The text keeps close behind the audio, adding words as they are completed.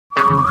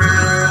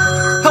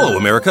Hello,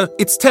 America.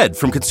 It's Ted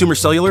from Consumer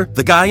Cellular,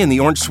 the guy in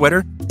the orange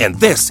sweater, and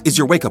this is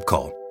your wake-up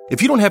call.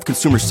 If you don't have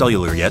Consumer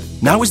Cellular yet,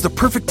 now is the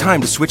perfect time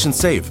to switch and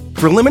save.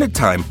 For a limited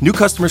time, new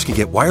customers can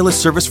get wireless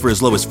service for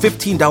as low as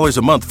 $15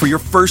 a month for your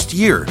first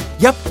year.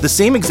 Yep, the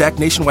same exact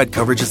nationwide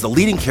coverage as the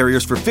leading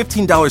carriers for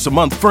 $15 a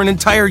month for an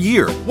entire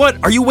year.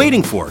 What are you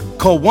waiting for?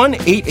 Call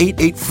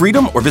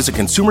 1-888-FREEDOM or visit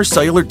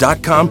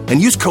consumercellular.com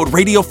and use code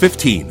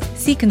RADIO15.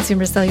 See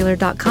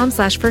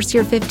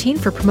consumercellular.com/firstyear15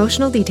 for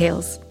promotional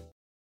details.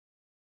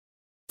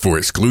 For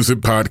exclusive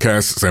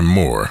podcasts and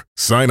more,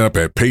 sign up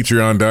at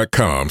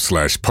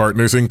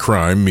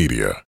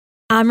patreon.com/partnersincrimemedia.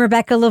 I'm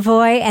Rebecca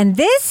Lavoie, and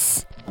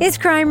this is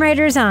Crime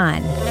Writers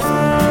On.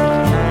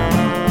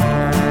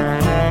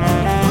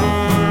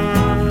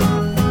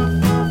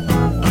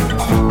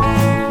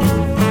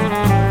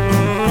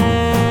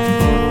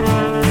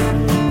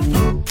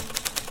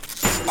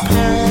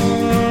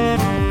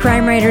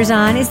 Crime Writers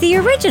On is the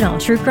original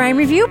true crime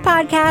review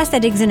podcast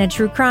that digs into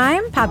true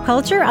crime, pop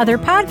culture, other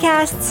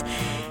podcasts.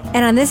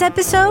 And on this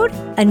episode,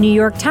 a New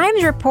York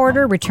Times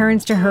reporter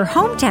returns to her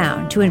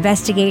hometown to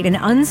investigate an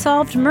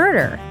unsolved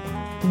murder.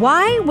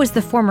 Why was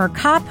the former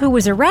cop who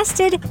was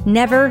arrested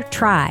never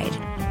tried?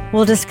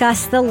 We'll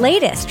discuss the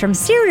latest from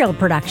Serial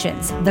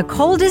Productions, The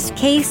Coldest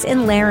Case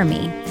in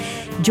Laramie.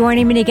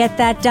 Joining me to get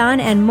that done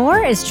and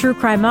more is true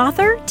crime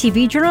author,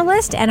 TV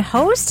journalist, and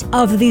host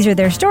of These Are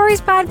Their Stories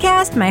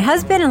podcast, my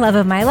husband and love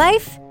of my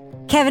life,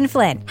 Kevin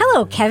Flynn.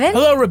 Hello, Kevin.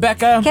 Hello,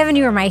 Rebecca. Kevin,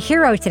 you are my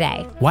hero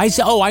today. Why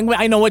is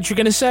I know what you're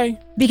going to say.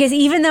 Because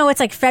even though it's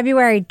like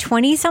February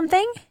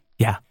 20-something,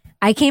 Yeah.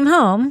 I came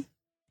home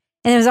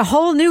and there was a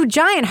whole new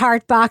giant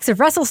heart box of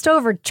Russell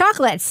Stover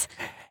chocolates.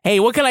 Hey,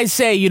 what can I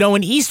say? You know,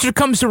 when Easter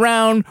comes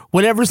around,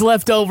 whatever's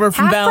left over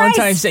from Half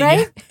Valentine's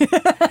Day.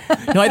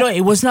 price, No, I don't.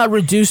 It was not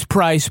reduced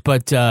price,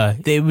 but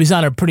it was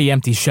on a pretty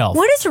empty shelf.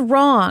 What is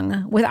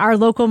wrong with our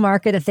local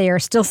market if they are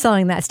still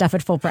selling that stuff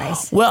at full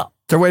price? Well,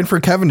 They're waiting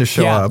for Kevin to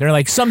show up. They're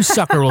like, some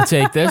sucker will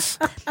take this.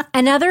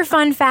 Another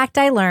fun fact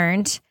I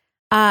learned,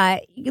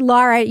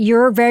 Laura,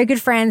 you're very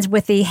good friends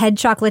with the head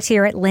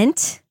chocolatier at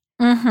Lindt.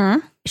 Mm-hmm.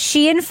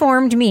 She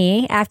informed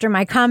me after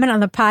my comment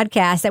on the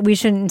podcast that we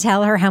shouldn't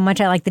tell her how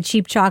much I like the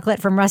cheap chocolate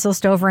from Russell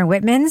Stover and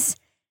Whitman's.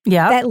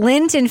 Yeah. That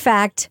Lindt, in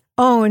fact,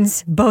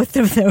 owns both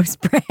of those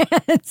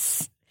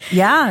brands.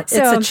 Yeah, it's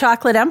So- a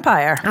chocolate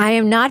empire. I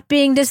am not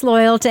being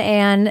disloyal to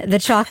Anne, the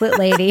chocolate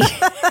lady,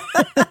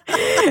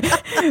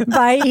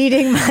 by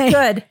eating my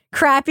Good.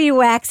 crappy,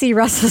 waxy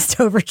Russell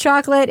Stover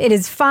chocolate. It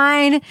is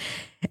fine.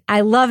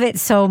 I love it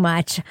so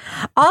much.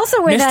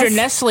 Also with Mr. us,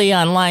 Nestle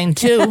on line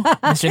 2.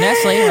 Mr.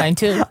 Nestle, line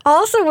 2.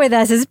 also with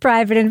us is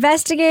private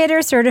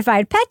investigator,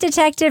 certified pet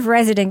detective,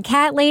 resident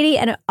cat lady,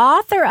 and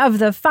author of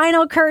The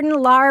Final Curtain,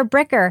 Laura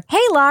Bricker. Hey,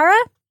 Laura.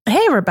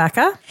 Hey,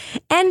 Rebecca.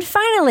 And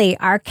finally,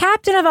 our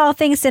captain of all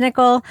things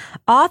cynical,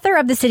 author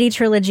of the City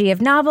Trilogy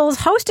of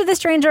novels, host of the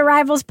Stranger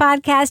Rivals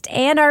podcast,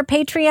 and our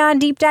Patreon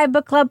Deep Dive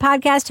Book Club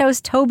podcast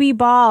host, Toby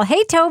Ball.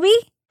 Hey, Toby.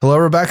 Hello,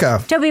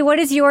 Rebecca. Toby, what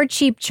is your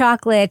cheap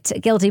chocolate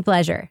guilty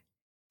pleasure?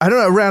 I don't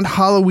know. Around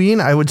Halloween,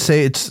 I would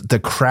say it's the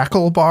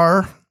Crackle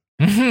Bar.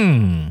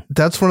 Mm-hmm.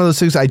 That's one of those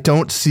things I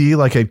don't see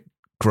like at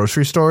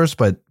grocery stores,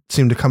 but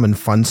seem to come in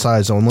fun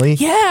size only.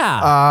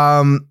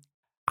 Yeah.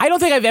 I don't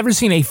think I've ever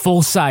seen a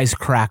full-size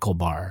Crackle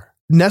Bar.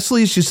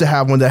 Nestle's used to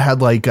have one that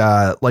had like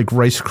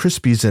Rice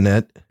Krispies in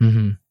it.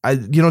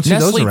 Mm-hmm. You don't see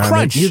Nestle those around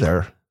Crunch.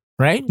 either.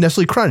 Right?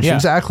 Nestle Crunch, Yeah.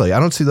 exactly. I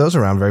don't see those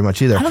around very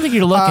much either. I don't think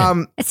you're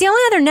looking. It's the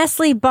only other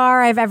Nestle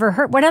bar I've ever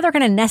heard. What other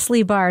kind of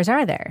Nestle bars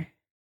are there?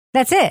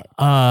 That's it.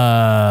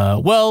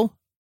 Well,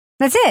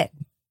 That's it.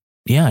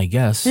 yeah, I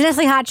guess. There's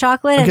Nestle hot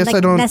chocolate I and guess like I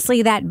don't-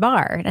 Nestle that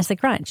bar, Nestle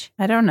Crunch.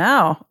 I don't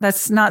know.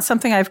 That's not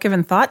something I've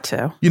given thought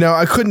to. You know,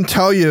 I couldn't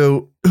tell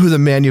you who the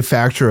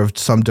manufacturer of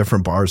some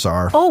different bars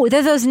are. Oh,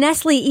 there's those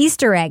Nestle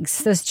Easter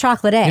eggs, those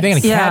chocolate eggs. You're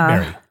thinking of Yeah.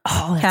 Cadbury.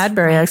 Oh, that's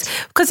Cadbury eggs.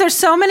 Because there's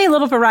so many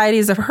little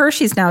varieties of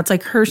Hershey's now. It's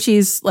like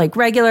Hershey's like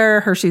regular,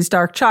 Hershey's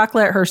dark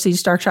chocolate,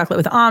 Hershey's dark chocolate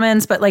with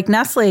almonds. But like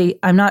Nestle,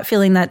 I'm not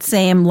feeling that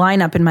same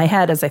lineup in my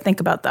head as I think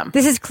about them.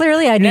 This is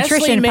clearly a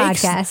nutrition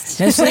makes, podcast.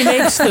 Nestle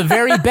makes the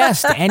very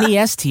best.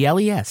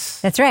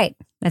 Nestles. That's right.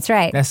 That's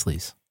right.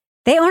 Nestle's.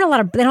 They don't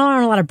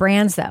own a lot of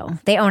brands though.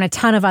 They own a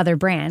ton of other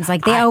brands.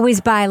 Like they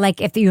always buy like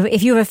if you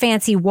have a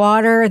fancy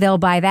water, they'll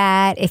buy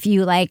that. If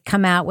you like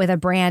come out with a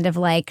brand of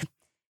like,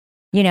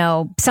 you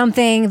know,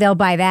 something, they'll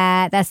buy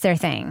that. That's their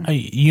thing.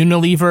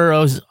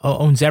 Unilever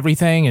owns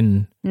everything,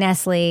 and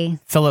Nestle.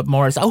 Philip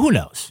Morris. Oh, who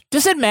knows?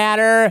 Does it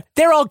matter?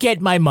 They're all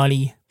getting my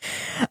money.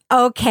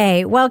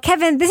 Okay. Well,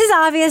 Kevin, this is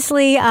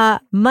obviously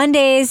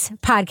Monday's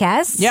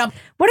podcast. Yep.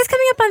 What is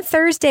coming up on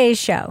Thursday's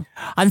show?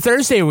 On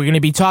Thursday, we're going to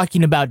be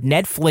talking about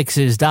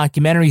Netflix's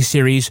documentary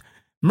series,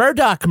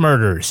 Murdoch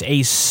Murders,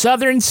 A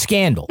Southern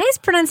Scandal. Nice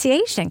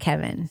pronunciation,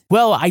 Kevin.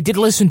 Well, I did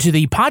listen to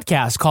the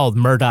podcast called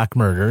Murdoch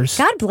Murders.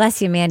 God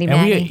bless you, Mandy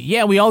And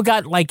Manny. we all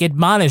got like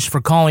admonished for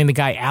calling the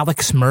guy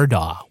Alex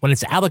Murdaugh when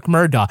it's Alec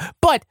Murdaugh.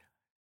 But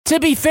to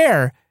be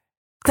fair,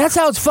 that's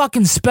how it's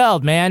fucking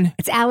spelled, man.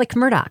 It's Alec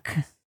Murdoch.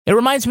 It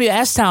reminds me of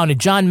S-Town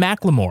and John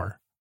McLemore.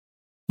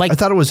 I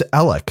thought it was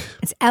Alec.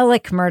 It's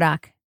Alec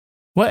Murdaugh.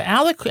 What,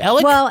 Alec?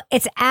 Well,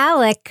 it's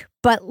Alec,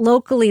 but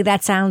locally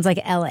that sounds like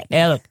Alec.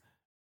 Alec.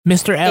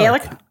 Mr.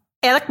 Alec.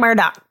 Alec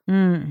Murdaugh.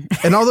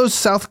 And all those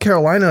South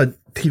Carolina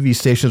TV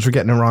stations were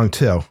getting it wrong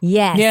too.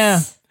 Yes.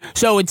 Yeah.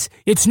 So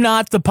it's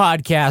not the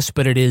podcast,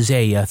 but it is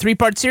a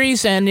 3-part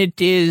series, and it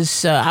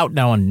is out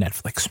now on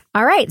Netflix.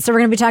 All right. So we're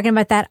going to be talking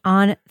about that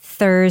on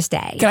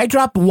Thursday. Can I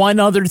drop one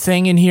other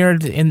thing in here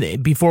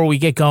before we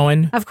get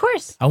going? Of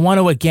course. I want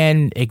to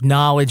again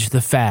acknowledge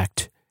the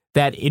fact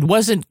that it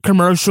wasn't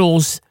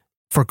commercials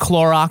for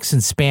Clorox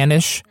in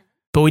Spanish,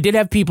 but we did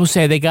have people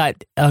say they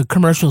got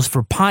commercials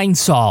for Pine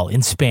Sol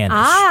in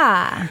Spanish.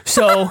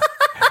 So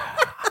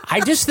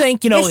I just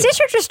think, Is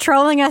Stitcher just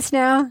trolling us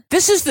now?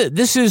 This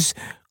is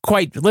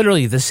quite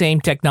literally the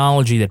same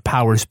technology that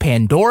powers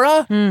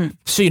Pandora.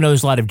 So,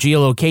 there's a lot of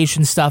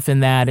geolocation stuff in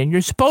that, and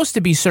you're supposed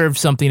to be served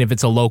something if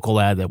it's a local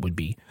ad that would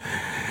be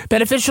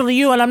beneficial to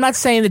you. And I'm not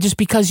saying that just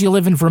because you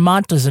live in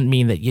Vermont doesn't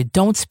mean that you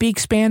don't speak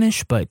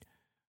Spanish, but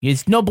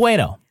it's no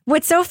bueno.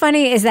 What's so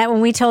funny is that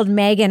when we told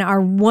Megan, our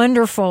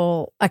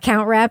wonderful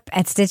account rep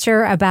at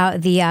Stitcher,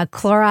 about the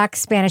Clorox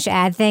Spanish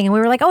ad thing, and we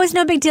were like, oh, it's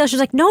no big deal. She was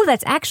like, no,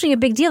 that's actually a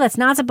big deal. That's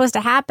not supposed to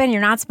happen.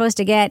 You're not supposed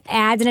to get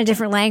ads in a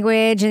different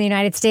language in the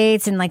United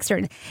States and like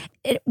certain.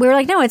 We were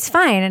like, no, it's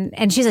fine.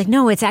 And she's like,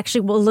 no, it's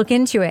actually, we'll look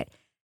into it.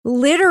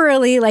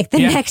 Literally, like the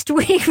next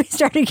week, we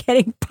started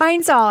getting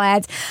Pine Sol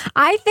ads.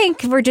 I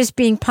think we're just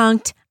being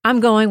punked. I'm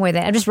going with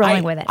it. I'm just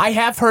rolling with it. I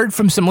have heard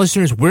from some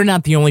listeners, we're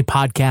not the only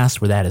podcast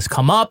where that has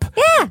come up.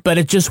 Yeah. But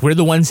it's just, we're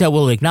the ones that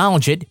will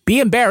acknowledge it, be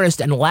embarrassed,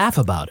 and laugh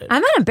about it.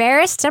 I'm not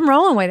embarrassed. I'm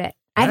rolling with it.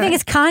 I think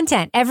it's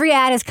content. Every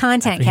ad is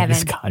content, Kevin.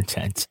 It's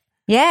content.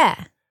 Yeah.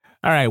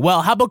 All right.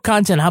 Well, how about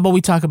content? How about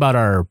we talk about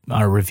our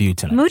review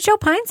tonight? Mucho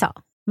Pine Sol.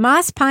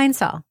 Mas Pine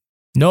Sol.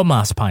 No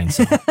Mas Pine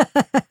Sol.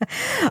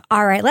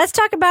 All right. Let's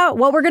talk about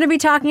what we're going to be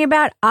talking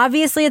about.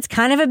 Obviously, it's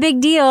kind of a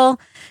big deal.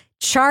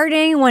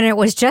 Charting when it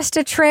was just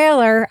a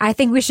trailer. I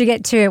think we should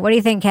get to it. What do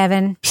you think,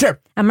 Kevin? Sure.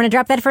 I'm going to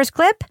drop that first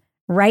clip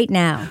right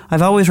now.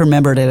 I've always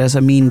remembered it as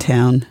a mean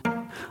town.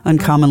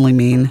 Uncommonly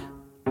mean.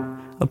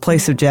 A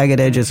place of jagged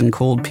edges and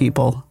cold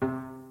people.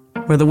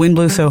 Where the wind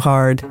blew so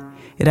hard,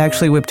 it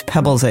actually whipped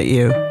pebbles at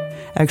you.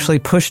 Actually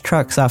pushed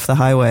trucks off the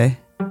highway.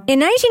 In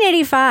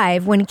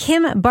 1985, when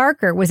Kim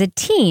Barker was a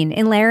teen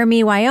in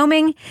Laramie,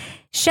 Wyoming,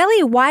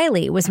 Shelley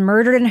Wiley was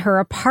murdered in her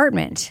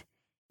apartment.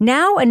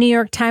 Now a New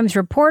York Times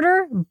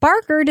reporter,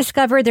 Barker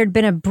discovered there'd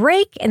been a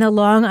break in the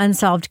long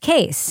unsolved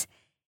case.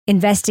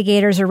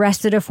 Investigators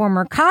arrested a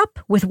former cop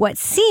with what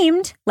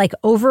seemed like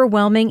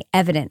overwhelming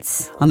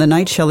evidence. On the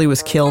night Shelley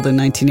was killed in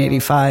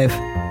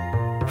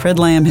 1985, Fred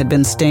Lamb had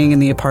been staying in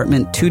the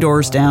apartment 2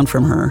 doors down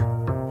from her.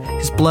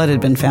 His blood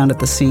had been found at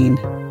the scene.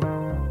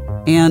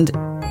 And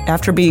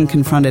after being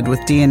confronted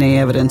with DNA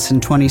evidence in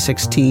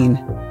 2016,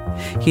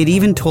 he had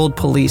even told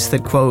police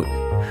that, quote,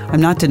 "I'm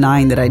not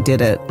denying that I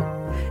did it.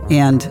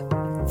 And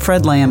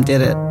Fred Lamb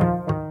did it."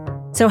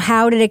 So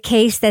how did a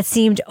case that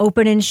seemed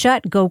open and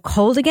shut go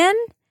cold again?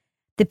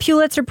 The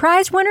Pulitzer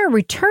Prize winner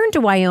returned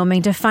to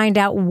Wyoming to find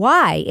out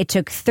why it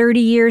took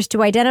 30 years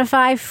to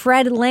identify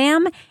Fred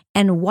Lamb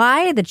and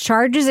why the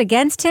charges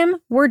against him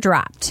were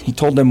dropped. He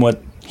told them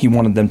what he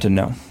wanted them to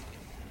know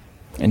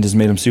and just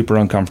made them super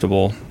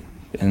uncomfortable.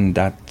 And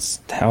that's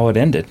how it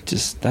ended.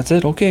 That's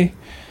it. Okay.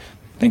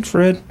 Thanks,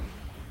 Fred.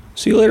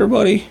 See you later,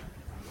 buddy.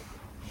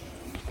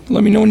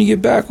 Let me know when you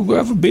get back. We'll go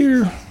have a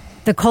beer.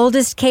 The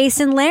Coldest Case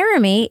in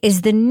Laramie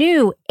is the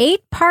new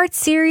 8-part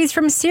series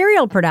from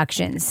Serial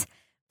Productions.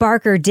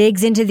 Barker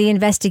digs into the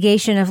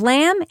investigation of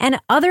Lamb and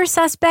other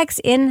suspects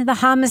in the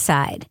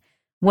homicide.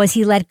 Was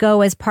he let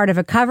go as part of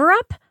a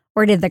cover-up,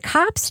 or did the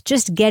cops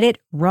just get it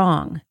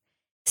wrong?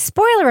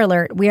 Spoiler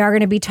alert, we are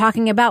going to be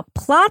talking about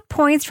plot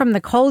points from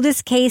The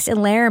Coldest Case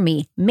in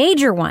Laramie,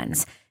 major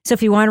ones. So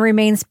if you want to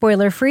remain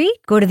spoiler-free,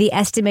 go to the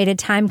estimated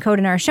time code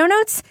in our show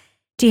notes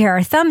to hear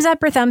our thumbs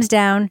up or thumbs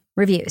down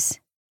reviews.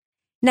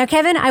 Now,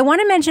 Kevin, I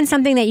want to mention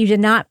something that you did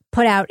not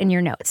put out in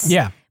your notes.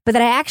 Yeah. But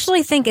that I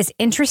actually think is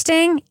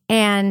interesting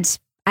and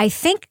I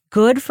think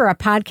good for a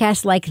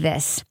podcast like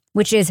this,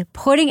 which is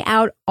putting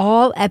out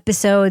all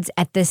episodes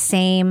at the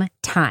same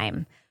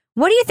time.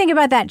 What do you think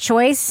about that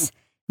choice?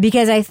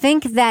 Because I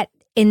think that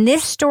in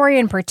this story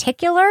in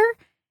particular,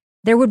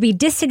 there would be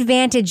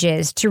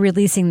disadvantages to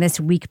releasing this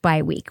week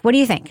by week. What do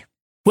you think?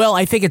 Well,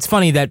 I think it's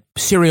funny that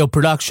Serial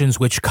Productions,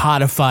 which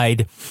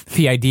codified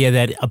the idea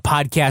that a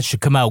podcast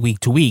should come out week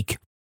to week,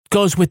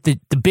 goes with the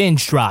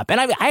binge drop. And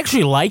I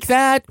actually like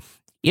that.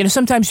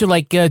 Sometimes you're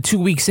like 2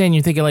 weeks in,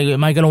 you're thinking, like,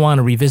 am I going to want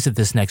to revisit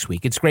this next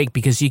week? It's great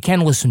because you can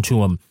listen to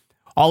them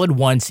all at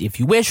once if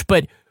you wish.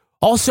 But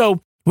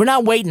also, we're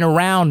not waiting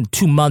around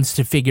 2 months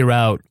to figure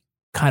out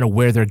kind of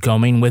where they're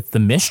going with the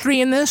mystery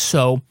in this.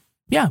 So,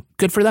 yeah,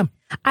 good for them.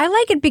 I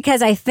like it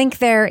because I think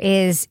there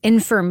is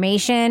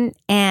information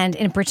and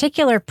in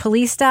particular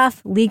police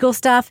stuff, legal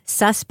stuff,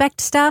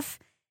 suspect stuff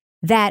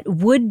that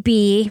would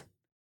be,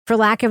 for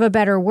lack of a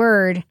better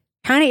word,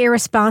 kind of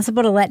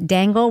irresponsible to let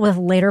dangle with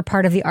a later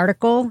part of the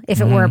article. If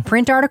it were a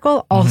print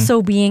article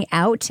also being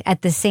out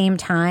at the same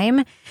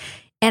time.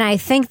 And I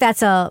think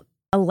that's a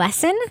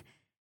lesson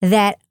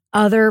that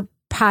other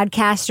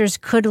podcasters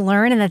could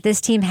learn and that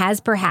this team has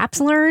perhaps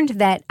learned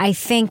that I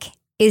think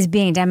is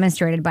being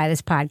demonstrated by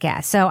this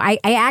podcast. So I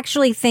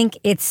actually think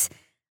it's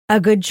a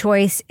good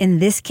choice in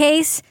this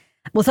case.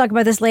 We'll talk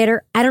about this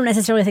later. I don't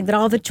necessarily think that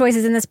all the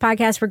choices in this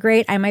podcast were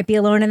great. I might be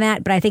alone in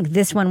that, but I think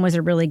this one was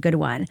a really good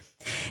one.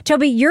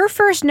 Toby, your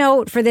first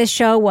note for this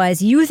show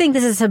was you think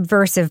this is a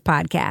subversive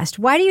podcast.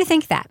 Why do you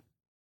think that?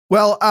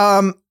 Well,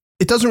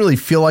 it doesn't really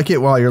feel like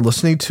it while you're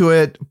listening to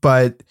it,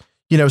 but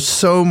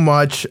so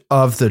much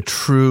of the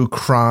true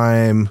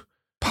crime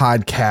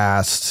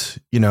podcast,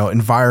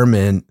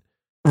 environment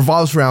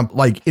revolves around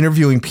like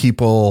interviewing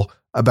people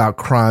about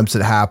crimes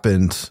that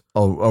happened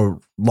a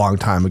long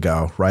time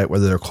ago, right?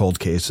 Whether they're cold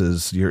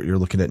cases, you're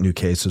looking at new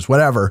cases,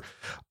 whatever.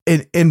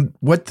 And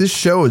what this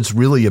show is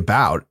really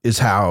about is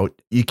how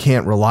you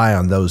can't rely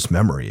on those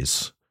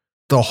memories.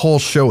 The whole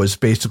show is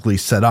basically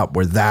set up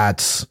where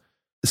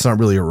it's not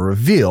really a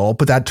reveal,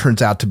 but that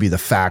turns out to be the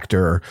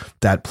factor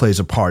that plays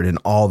a part in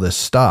all this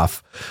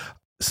stuff.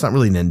 It's not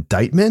really an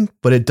indictment,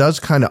 but it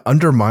does kind of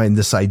undermine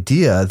this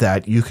idea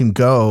that you can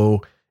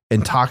go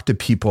and talk to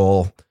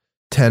people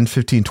 10,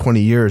 15, 20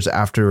 years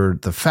after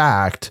the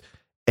fact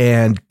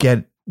and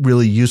get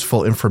really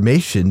useful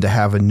information to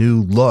have a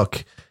new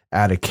look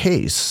at a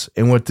case.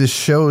 And what this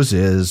shows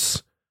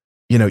is,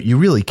 you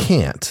really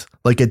can't.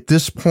 Like at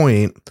this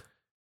point,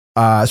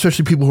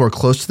 especially people who are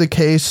close to the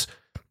case,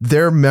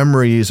 their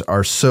memories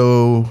are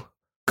so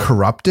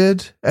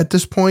corrupted at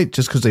this point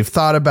just because they've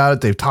thought about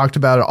it, they've talked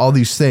about it, all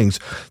these things.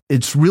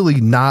 It's really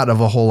not of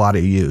a whole lot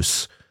of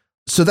use.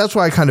 So that's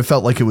why I kind of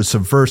felt like it was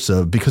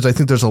subversive, because I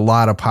think there's a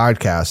lot of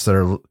podcasts that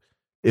are,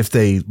 if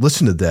they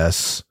listen to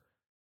this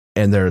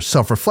and they're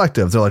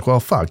self-reflective, they're like, well,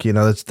 fuck,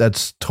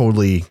 that's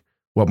totally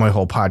what my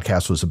whole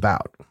podcast was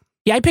about.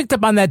 Yeah, I picked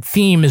up on that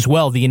theme as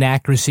well, the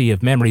inaccuracy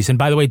of memories. And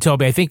by the way,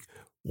 Toby, I think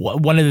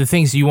one of the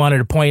things you wanted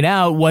to point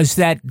out was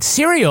that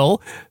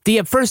Serial,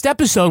 the first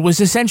episode, was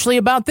essentially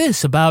about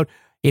this, about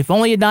if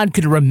only Adnan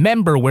could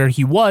remember where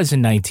he was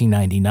in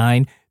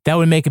 1999, that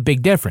would make a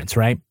big difference,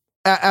 right?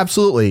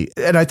 Absolutely.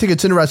 And I think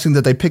it's interesting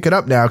that they pick it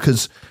up now,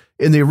 because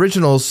in the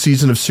original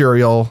season of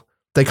Serial,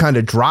 they kind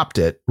of dropped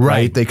it,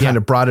 right? They kind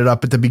of brought it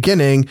up at the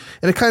beginning,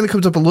 and it kind of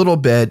comes up a little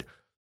bit,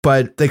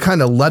 but they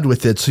kind of led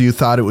with it. So you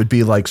thought it would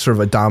be like sort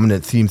of a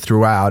dominant theme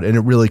throughout, and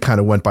it really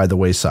kind of went by the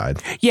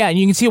wayside. Yeah. And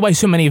you can see why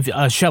so many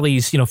of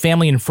Shelley's,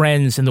 family and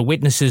friends and the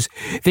witnesses,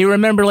 they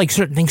remember like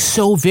certain things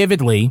so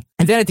vividly.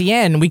 And then at the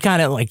end, we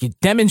kind of like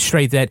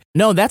demonstrate that,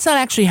 no, that's not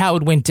actually how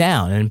it went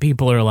down. And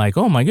people are like,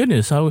 oh my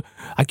goodness,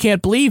 I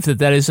can't believe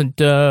that isn't,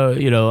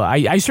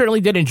 I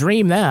certainly didn't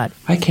dream that.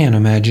 I can't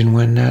imagine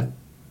when that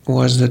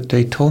was that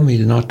they told me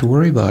not to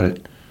worry about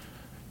it.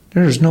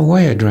 There's no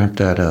way I dreamt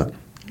that up.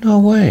 No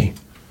way.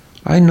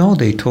 I know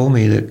they told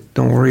me that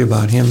don't worry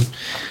about him.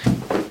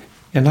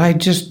 And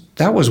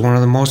that was one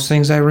of the most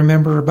things I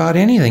remember about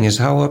anything, is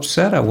how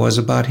upset I was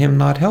about him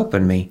not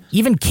helping me.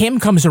 Even Kim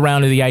comes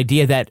around to the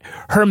idea that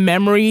her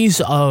memories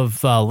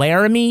of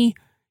Laramie,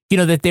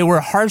 that they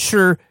were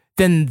harsher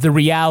than the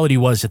reality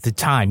was at the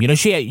time.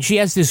 She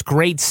has this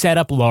great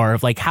setup, Laura,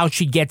 of like how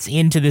she gets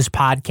into this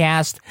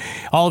podcast,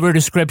 all of her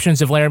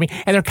descriptions of Laramie,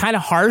 and they're kind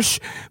of harsh.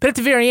 But at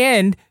the very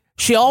end,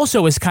 she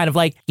also is kind of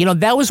like,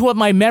 that was what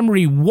my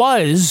memory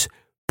was,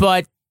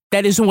 but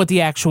that isn't what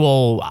the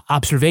actual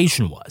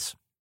observation was.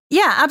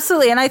 Yeah,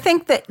 absolutely. And I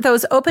think that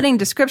those opening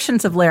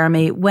descriptions of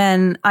Laramie,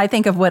 when I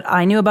think of what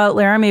I knew about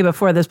Laramie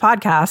before this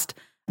podcast,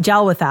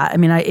 gel with that.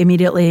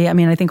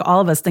 I think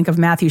all of us think of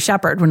Matthew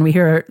Shepard when we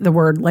hear the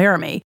word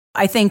Laramie.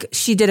 I think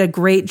she did a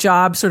great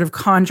job sort of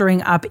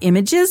conjuring up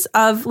images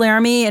of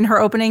Laramie in her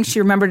opening. She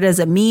remembered it as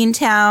a mean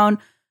town,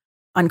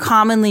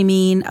 uncommonly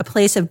mean, a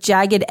place of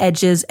jagged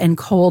edges and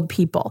cold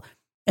people.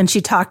 And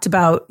she talked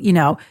about,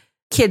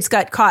 kids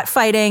got caught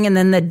fighting, and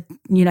then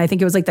I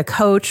think it was like the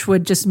coach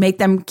would just make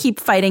them keep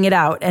fighting it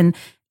out. And,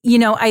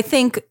 I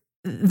think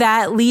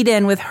that lead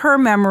in with her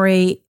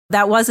memory,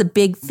 that was a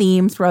big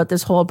theme throughout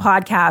this whole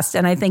podcast.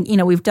 And I think,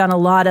 we've done a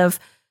lot of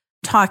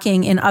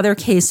talking in other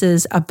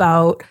cases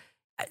about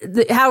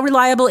how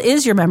reliable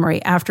is your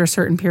memory after a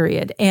certain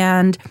period,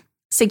 and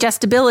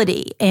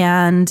suggestibility.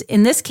 And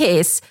in this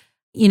case,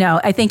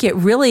 I think it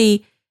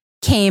really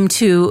came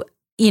to,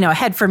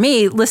 ahead for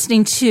me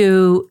listening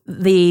to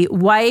the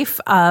wife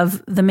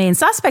of the main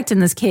suspect in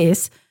this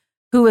case,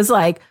 who was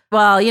like,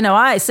 well,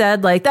 I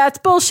said like, that's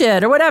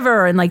bullshit or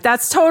whatever. And like,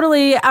 that's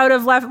totally out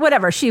of left,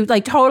 whatever. She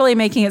like totally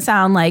making it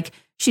sound like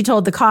she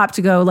told the cop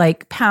to go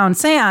like pound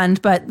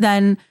sand. But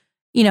then,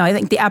 I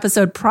think the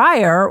episode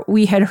prior,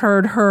 we had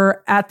heard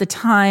her at the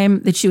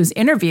time that she was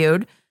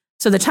interviewed.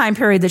 So the time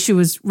period that she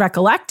was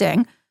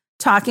recollecting,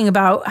 talking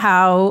about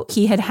how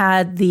he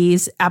had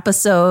these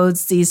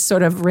episodes, these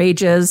sort of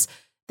rages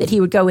that he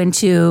would go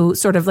into,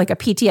 sort of like a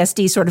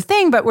PTSD sort of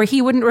thing, but where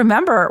he wouldn't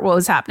remember what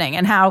was happening,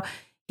 and how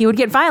he would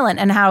get violent,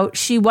 and how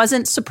she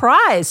wasn't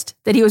surprised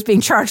that he was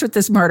being charged with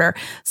this murder.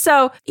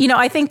 So,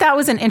 I think that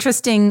was an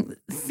interesting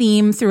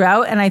theme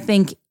throughout. And I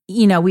think,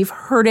 we've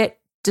heard it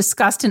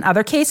discussed in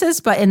other cases,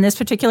 but in this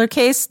particular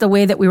case, the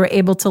way that we were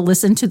able to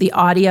listen to the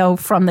audio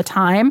from the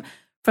time,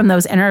 from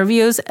those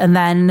interviews, and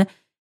then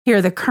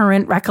hear the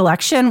current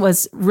recollection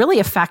was really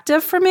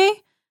effective for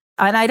me.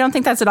 And I don't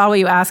think that's at all what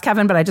you asked,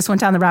 Kevin, but I just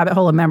went down the rabbit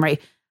hole of memory.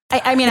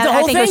 I mean, the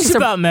whole thing's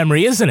about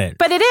memory, isn't it?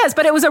 But it is.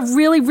 But it was a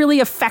really, really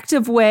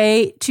effective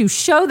way to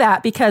show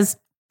that, because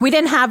we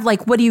didn't have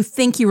like, what do you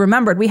think you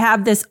remembered? We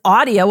have this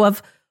audio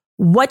of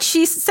what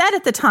she said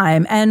at the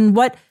time and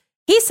what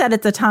he said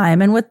at the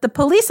time and what the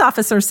police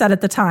officer said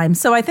at the time.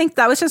 So I think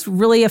that was just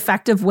really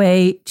effective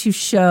way to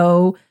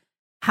show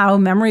how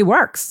memory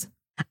works.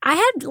 I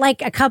had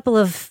like a couple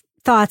of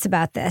thoughts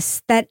about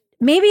this that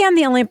maybe I'm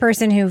the only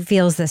person who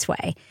feels this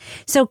way.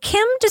 So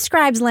Kim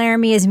describes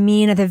Laramie as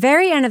mean. At the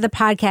very end of the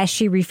podcast,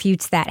 she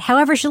refutes that.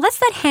 However, she lets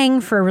that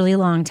hang for a really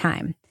long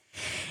time.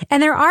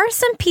 And there are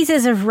some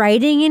pieces of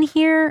writing in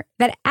here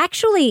that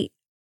actually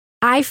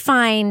I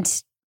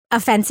find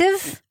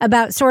offensive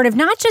about sort of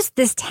not just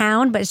this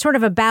town, but sort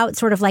of about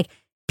sort of like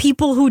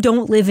people who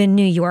don't live in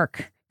New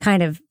York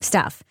kind of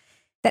stuff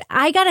that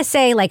I got to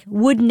say like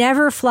would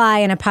never fly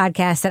in a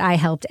podcast that I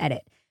helped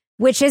edit,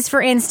 which is,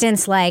 for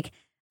instance, like,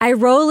 I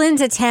roll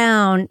into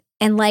town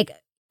and like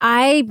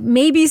I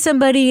may be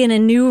somebody in a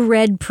new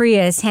red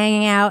Prius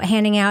handing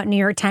out New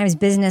York Times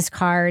business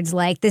cards.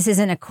 Like, this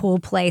isn't a cool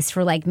place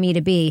for like me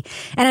to be.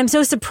 And I'm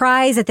so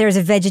surprised that there's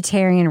a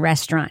vegetarian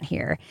restaurant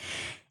here.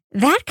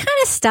 That kind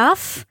of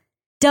stuff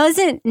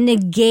doesn't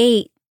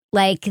negate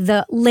like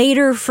the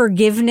later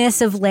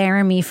forgiveness of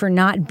Laramie for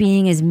not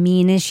being as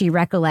mean as she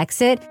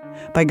recollects it.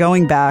 By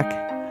going back,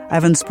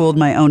 I've unspooled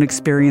my own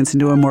experience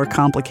into a more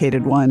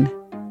complicated one.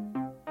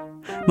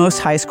 Most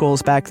high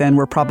schools back then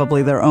were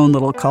probably their own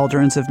little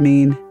cauldrons of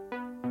mean.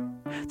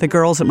 The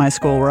girls at my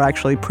school were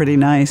actually pretty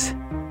nice.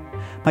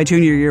 My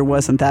junior year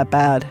wasn't that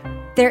bad.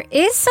 There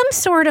is some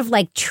sort of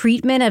like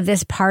treatment of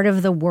this part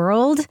of the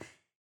world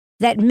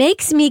that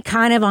makes me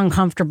kind of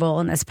uncomfortable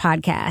in this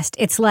podcast.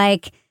 It's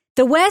like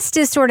the West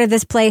is sort of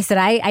this place that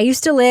I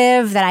used to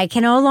live that I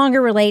can no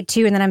longer relate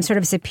to and that I'm sort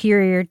of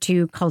superior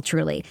to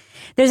culturally.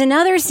 There's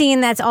another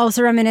scene that's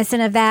also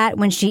reminiscent of that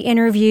when she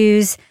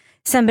interviews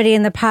somebody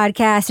in the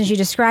podcast and she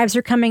describes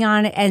her coming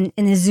on and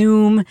in the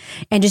Zoom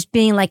and just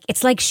being like,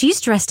 it's like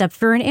she's dressed up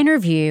for an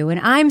interview and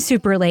I'm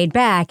super laid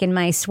back in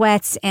my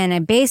sweats and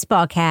a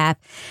baseball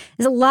cap.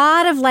 There's a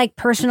lot of like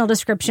personal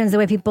descriptions, the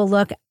way people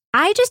look.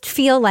 I just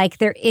feel like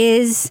there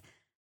is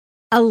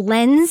a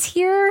lens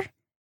here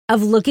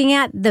of looking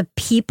at the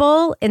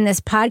people in this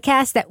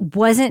podcast that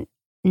wasn't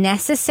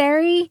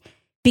necessary,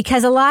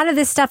 because a lot of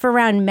this stuff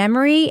around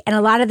memory and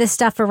a lot of this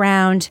stuff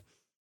around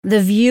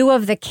the view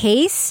of the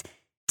case,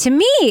 to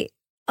me,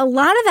 a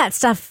lot of that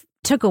stuff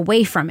took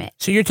away from it.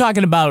 So you're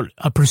talking about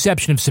a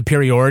perception of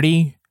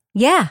superiority?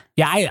 Yeah.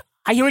 Yeah,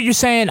 I hear what you're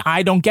saying.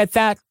 I don't get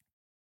that.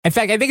 In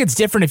fact, I think it's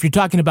different if you're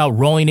talking about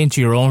rolling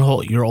into your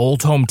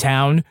old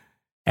hometown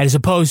as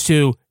opposed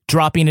to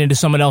dropping into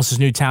someone else's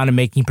new town and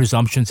making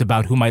presumptions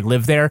about who might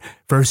live there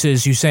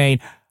versus you saying,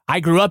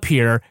 I grew up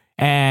here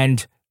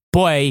and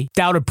boy,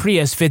 doubt a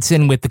Prius fits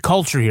in with the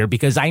culture here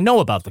because I know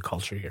about the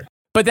culture here.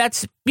 But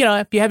that's, you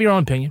have your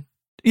own opinion.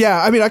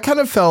 Yeah, I mean,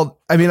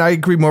 I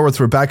agree more with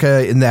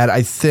Rebecca in that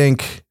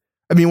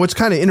what's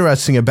kind of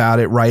interesting about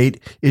it,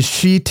 right, is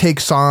she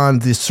takes on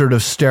this sort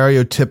of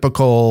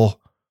stereotypical,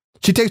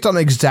 she takes on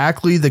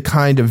exactly the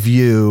kind of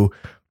view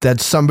that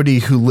somebody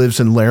who lives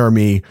in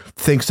Laramie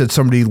thinks that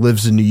somebody who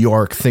lives in New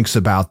York thinks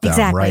about them,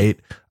 exactly. Right?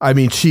 I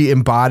mean, she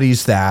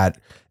embodies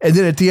that. And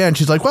then at the end,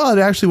 she's like, well,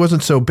 it actually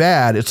wasn't so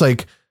bad. It's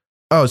like,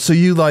 oh, so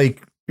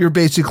you're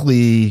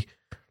basically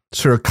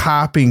sort of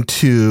copying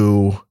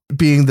to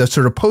being the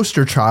sort of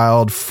poster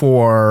child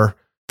for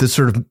the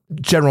sort of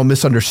general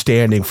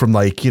misunderstanding from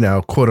like,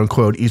 quote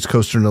unquote, East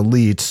Coastern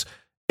elites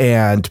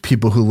and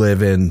people who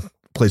live in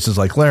places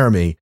like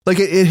Laramie. Like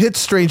it hits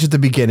strange at the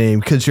beginning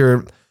because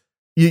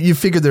you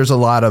figure there's a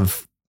lot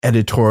of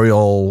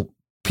editorial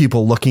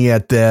people looking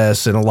at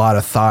this and a lot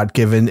of thought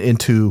given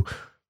into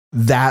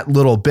that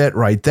little bit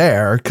right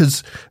there.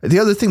 Because the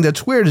other thing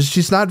that's weird is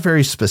she's not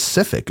very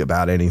specific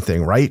about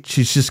anything, right?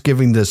 She's just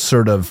giving this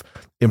sort of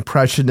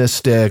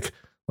impressionistic,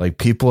 like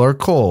people are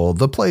cold,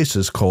 the place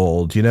is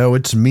cold,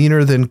 it's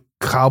meaner than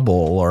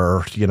Kabul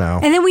or,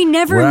 And then we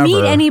never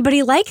meet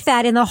anybody like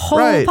that in the whole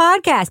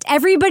podcast.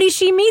 Everybody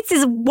she meets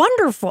is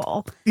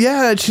wonderful.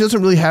 Yeah, she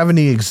doesn't really have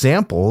any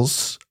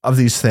examples of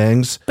these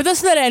things. But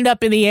doesn't that end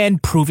up in the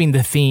end proving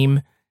the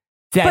theme?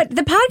 But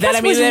the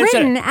podcast was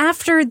written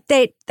after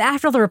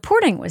the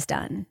reporting was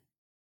done.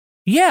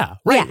 Yeah,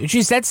 right. Yeah.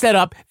 She sets that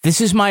up. This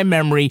is my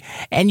memory.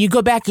 And you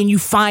go back and you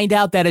find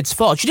out that it's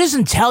false. She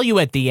doesn't tell you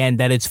at the end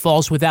that it's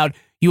false without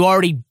you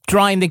already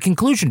drawing the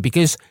conclusion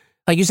because,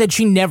 like you said,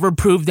 she never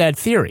proved that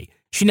theory.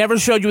 She never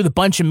showed you with a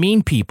bunch of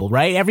mean people,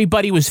 right?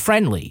 Everybody was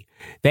friendly.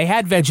 They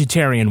had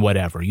vegetarian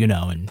whatever,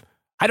 and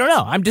I don't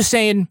know. I'm just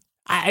saying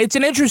it's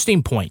an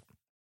interesting point.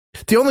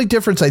 The only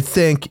difference, I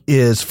think,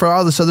 is for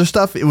all this other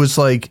stuff, it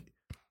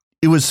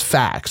was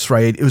facts,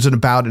 right? It was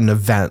about an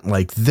event.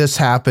 Like this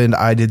happened,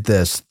 I did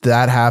this,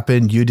 that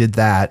happened, you did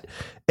that.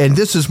 And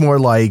this is more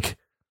like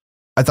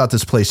I thought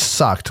this place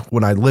sucked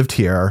when I lived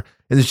here.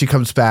 And then she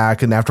comes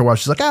back, and after a while,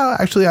 she's like, oh,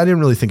 actually, I didn't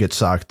really think it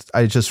sucked.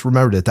 I just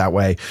remembered it that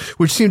way,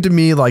 which seemed to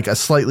me like a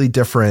slightly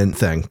different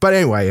thing. But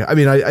anyway, I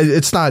mean,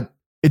 it's not,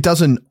 it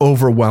doesn't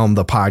overwhelm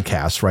the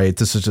podcast, right?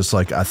 This is just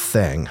like a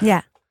thing.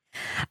 Yeah.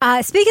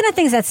 Speaking of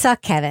things that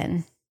suck,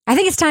 Kevin, I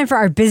think it's time for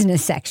our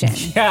business section.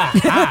 Yeah.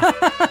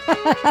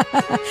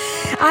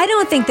 I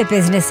don't think the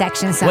business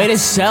section sucks. Way to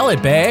sell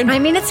it, babe. I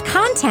mean, it's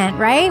content,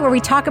 right? Where we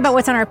talk about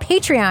what's on our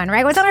Patreon,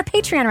 right? What's on our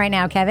Patreon right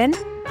now, Kevin?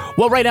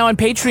 Well, right now on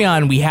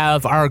Patreon, we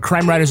have our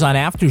Crime Writers on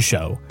After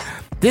show.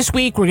 This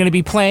week, we're going to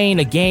be playing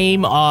a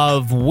game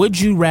of Would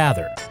You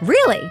Rather.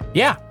 Really?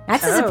 Yeah.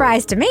 That's a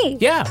surprise to me.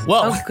 Yeah.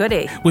 Well,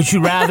 goody. Would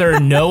you rather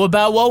know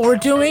about what we're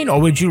doing, or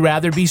would you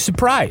rather be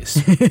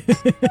surprised?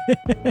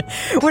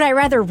 Would I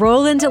rather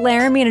roll into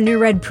Laramie in a new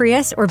red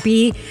Prius, or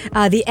be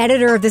the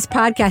editor of this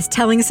podcast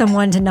telling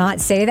someone to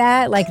not say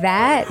that like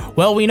that?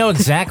 Well, we know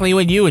exactly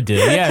what you would do,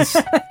 yes.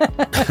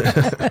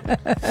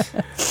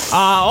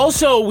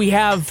 Also, we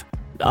have...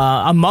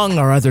 among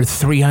our other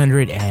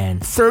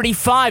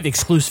 335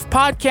 exclusive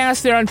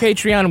podcasts there on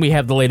Patreon, we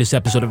have the latest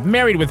episode of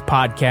Married with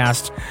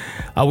Podcast.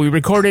 We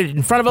recorded it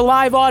in front of a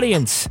live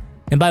audience.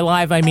 And by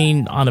live, I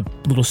mean on a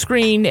little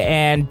screen.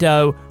 And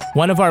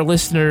one of our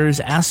listeners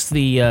asked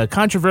the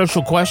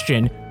controversial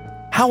question,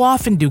 how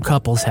often do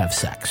couples have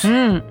sex?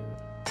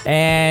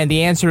 And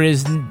the answer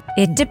is...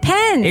 It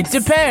depends. It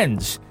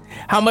depends.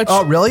 How much?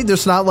 Oh, really?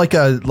 There's not like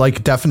a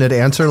definite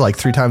answer, like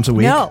 3 times a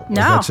week? No.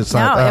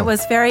 It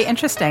was very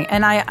interesting.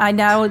 And I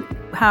know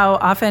how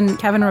often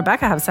Kevin and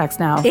Rebecca have sex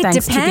now,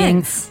 thanks to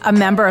being a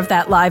member of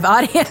that live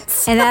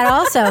audience. And that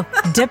also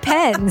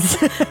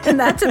depends. And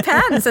that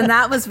depends. And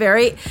that was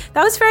very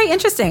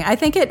interesting. I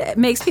think it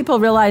makes people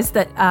realize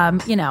that,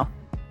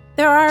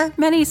 there are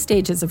many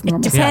stages of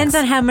normal. It depends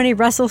on how many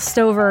Russell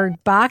Stover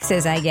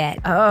boxes I get.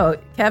 Oh,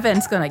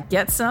 Kevin's going to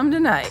get some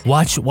tonight.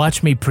 Watch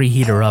me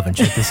preheat her oven.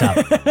 Check this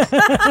out.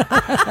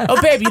 Oh,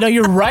 babe,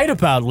 you're right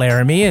about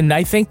Laramie, and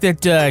I think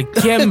that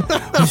Kim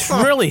was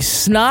really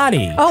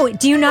snotty. Oh,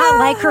 do you not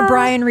like her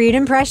Brian Reed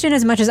impression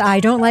as much as I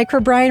don't like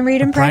her Brian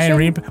Reed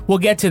impression? We'll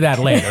get to that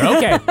later.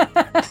 Okay.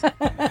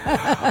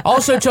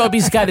 Also,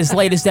 Toby's got his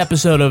latest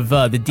episode of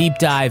The Deep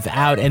Dive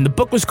out, and the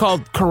book was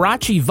called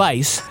Karachi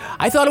Vice.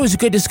 I thought it was a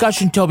good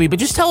discussion, Toby, but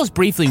just tell us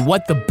briefly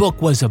what the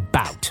book was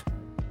about.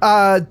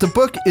 The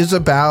book is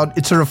about,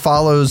 it sort of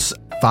follows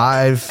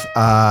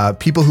 5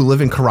 people who live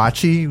in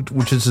Karachi,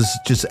 which is this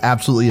just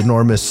absolutely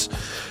enormous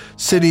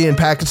city in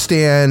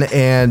Pakistan,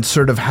 and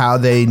sort of how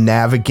they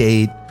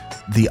navigate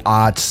the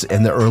aughts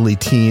and the early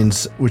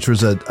teens, which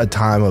was a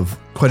time of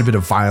quite a bit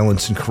of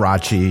violence in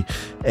Karachi.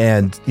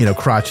 And,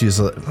 Karachi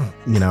is, I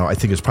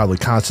think it's probably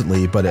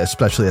constantly, but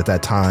especially at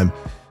that time,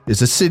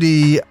 is a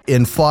city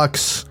in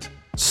flux.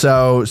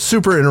 So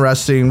super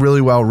interesting,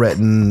 really well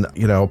written,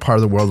 part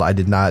of the world I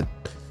did not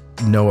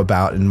know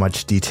about in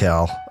much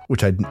detail,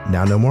 which I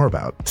now know more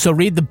about. So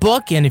read the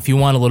book, and if you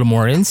want a little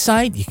more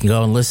insight, you can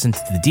go and listen to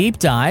The Deep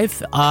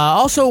Dive.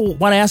 Also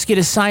want to ask you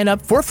to sign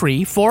up for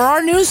free for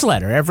our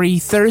newsletter. Every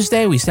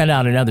Thursday, we send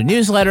out another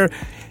newsletter.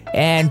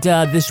 And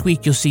this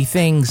week, you'll see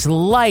things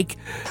like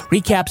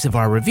recaps of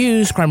our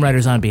reviews, Crime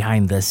Writers on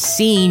Behind the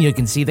Scene. You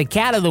can see the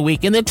cat of the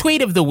week and the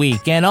tweet of the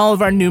week and all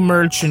of our new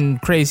merch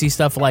and crazy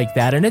stuff like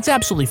that. And it's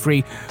absolutely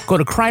free. Go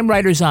to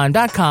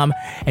crimewriterson.com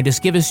and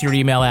just give us your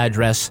email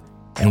address,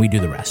 and we do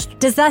the rest.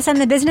 Does thus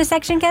end the business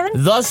section, Kevin?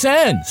 Thus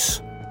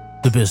ends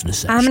the business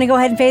section. I'm going to go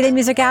ahead and fade the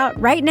music out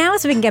right now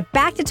so we can get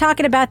back to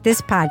talking about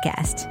this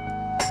podcast.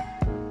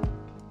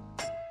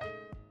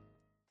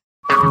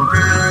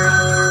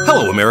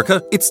 Hello,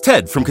 America. It's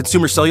Ted from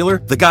Consumer Cellular,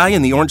 the guy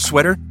in the orange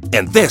sweater,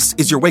 and this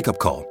is your wake-up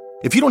call.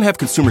 If you don't have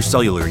Consumer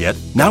Cellular yet,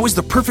 now is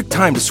the perfect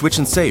time to switch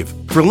and save.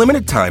 For a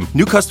limited time,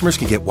 new customers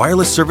can get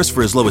wireless service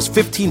for as low as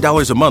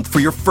 $15 a month for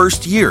your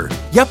first year.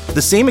 Yep,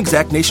 the same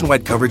exact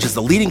nationwide coverage as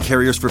the leading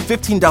carriers for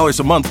 $15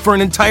 a month for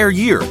an entire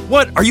year.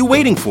 What are you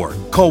waiting for?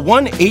 Call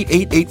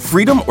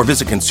 1-888-FREEDOM or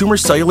visit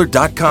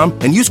consumercellular.com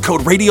and use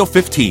code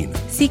RADIO15.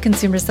 See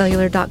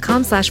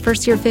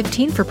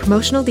consumercellular.com/firstyear15 for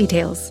promotional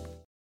details.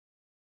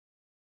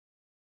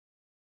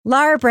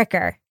 Lara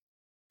Bricker,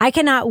 I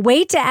cannot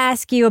wait to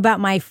ask you about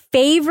my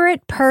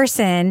favorite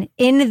person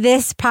in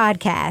this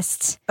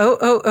podcast.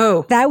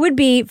 Oh. That would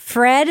be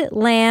Fred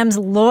Lamb's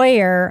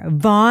lawyer,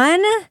 Vaughn,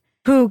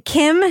 who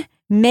Kim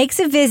makes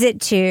a visit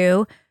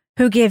to,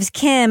 who gives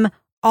Kim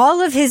all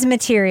of his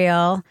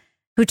material,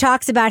 who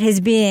talks about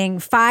his being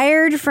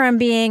fired from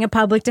being a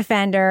public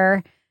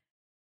defender.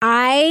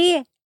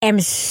 I am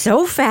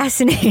so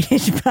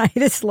fascinated by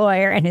this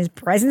lawyer and his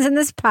presence in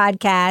this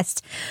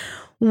podcast.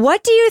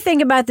 What do you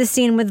think about the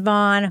scene with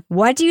Vaughn?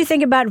 What do you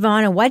think about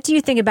Vaughn? And what do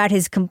you think about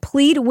his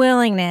complete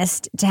willingness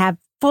to have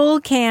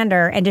full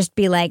candor and just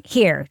be like,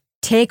 here,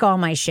 take all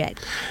my shit?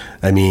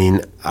 I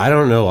mean, I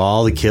don't know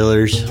all the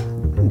killers,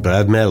 but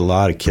I've met a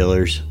lot of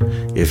killers.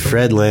 If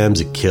Fred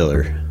Lamb's a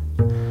killer,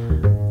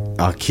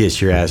 I'll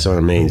kiss your ass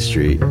on Main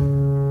Street.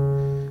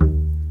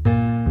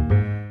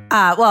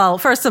 Well,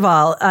 first of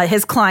all,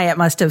 his client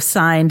must have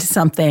signed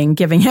something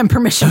giving him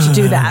permission to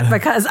do that,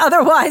 because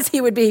otherwise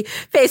he would be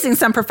facing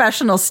some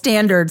professional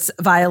standards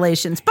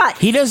violations. But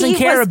he doesn't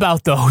care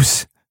about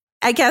those.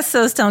 I guess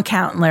those don't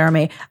count in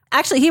Laramie.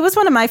 Actually, he was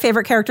one of my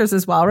favorite characters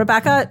as well,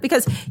 Rebecca,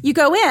 because you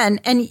go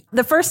in and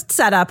the first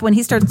setup when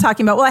he started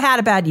talking about, well, I had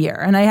a bad year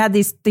and I had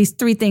these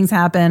 3 things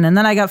happen and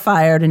then I got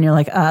fired, and you're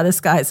like,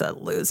 this guy's a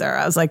loser.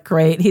 I was like,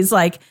 great. He's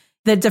like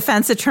the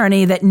defense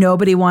attorney that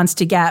nobody wants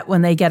to get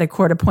when they get a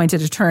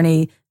court-appointed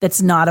attorney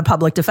that's not a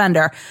public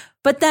defender.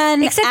 But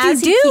then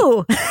Except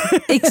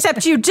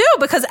you do,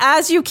 because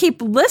as you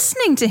keep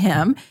listening to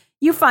him,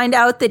 you find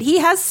out that he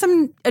has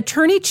some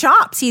attorney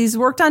chops. He's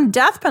worked on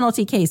death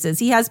penalty cases.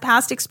 He has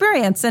past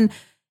experience. And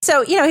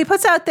so, he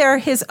puts out there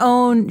his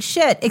own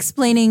shit,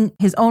 explaining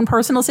his own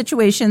personal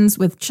situations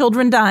with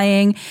children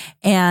dying.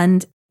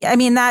 And I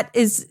mean, that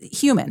is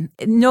human.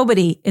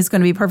 Nobody is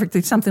going to be perfect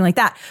through something like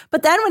that.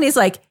 But then when he's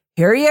like,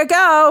 here you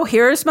go,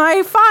 here's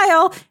my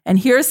file, and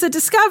here's the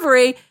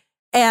discovery.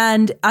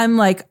 And I'm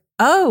like,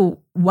 oh,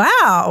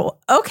 wow.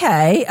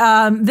 Okay.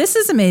 This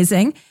is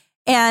amazing.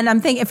 And I'm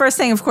thinking, first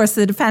thing, of course,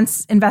 the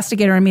defense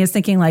investigator in me is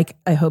thinking like,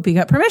 I hope he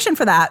got permission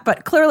for that.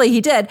 But clearly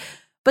he did.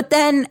 But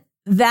then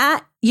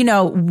that,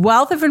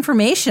 wealth of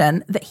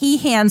information that he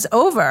hands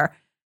over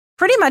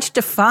pretty much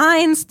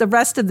defines the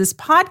rest of this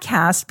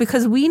podcast,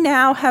 because we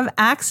now have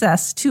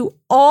access to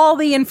all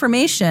the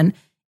information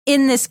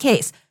in this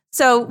case.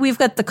 So we've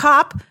got the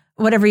cop,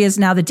 whatever he is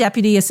now, the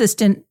deputy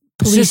assistant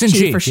police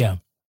chief,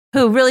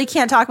 who really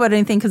can't talk about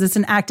anything because it's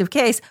an active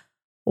case.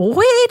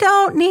 We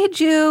don't need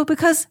you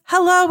because,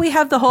 hello, we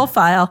have the whole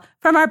file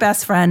from our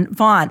best friend,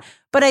 Vaughn.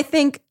 But I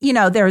think,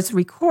 there's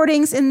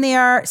recordings in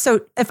there.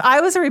 So if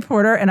I was a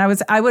reporter and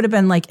I would have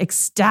been like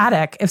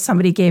ecstatic if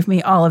somebody gave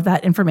me all of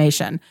that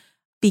information,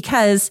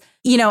 because,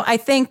 I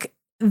think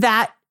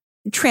that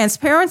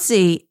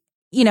transparency,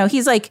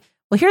 he's like,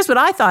 well, here's what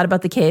I thought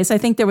about the case. I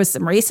think there was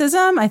some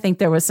racism. I think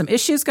there was some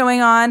issues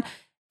going on,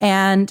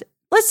 and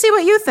let's see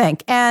what you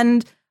think.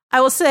 And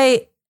I will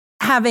say,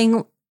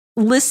 having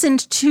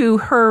listened to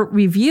her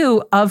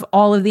review of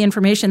all of the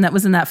information that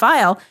was in that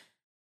file,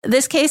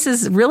 this case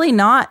is really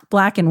not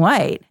black and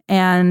white.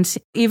 And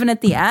even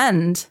at the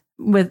end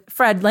with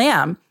Fred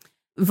Lamb,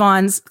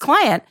 Vaughn's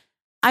client,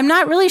 I'm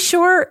not really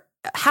sure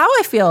how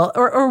I feel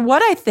or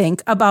what I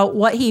think about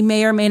what he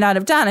may or may not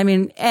have done. I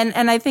mean,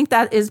 and I think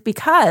that is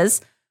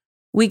because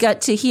we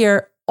got to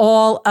hear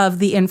all of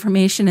the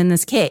information in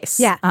this case.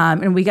 Yeah.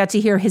 And we got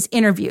to hear his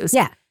interviews.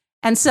 Yeah.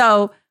 And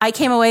so I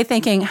came away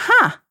thinking,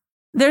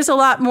 there's a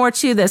lot more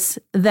to this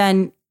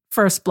than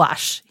first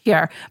blush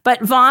here.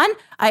 But Vaughn,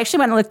 I actually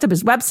went and looked up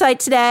his website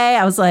today.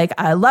 I was like,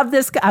 I love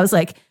this guy. I was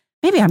like,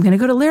 maybe I'm going to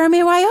go to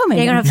Laramie, Wyoming.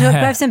 You're going to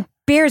have some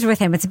beers with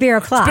him. It's beer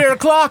o'clock. It's beer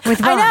o'clock. With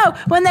Vaughn. I know.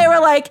 When they were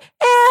like,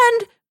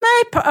 and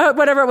my,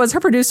 whatever it was, her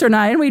producer and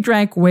I, and we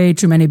drank way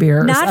too many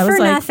beers. Not for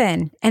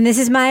nothing. And this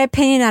is my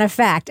opinion, not a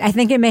fact. I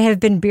think it may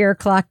have been beer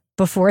o'clock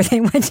before they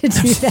went to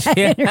do that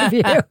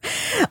interview.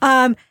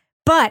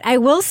 But I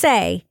will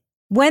say,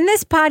 when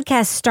this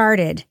podcast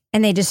started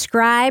and they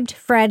described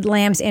Fred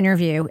Lamb's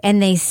interview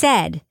and they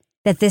said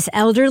that this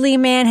elderly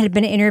man had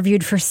been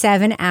interviewed for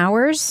 7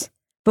 hours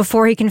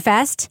before he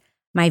confessed,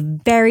 my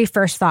very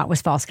first thought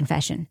was false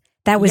confession.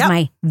 That was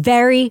my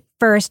very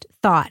first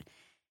thought.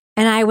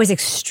 And I was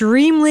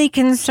extremely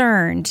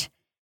concerned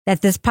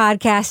that this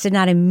podcast did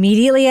not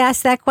immediately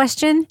ask that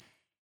question.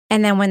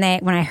 And then when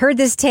I heard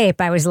this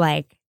tape, I was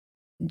like,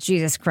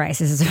 Jesus Christ,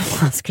 this is a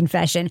false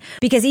confession.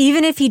 Because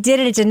even if he did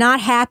it, it did not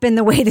happen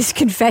the way this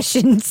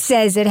confession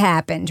says it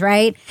happened,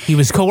 right? He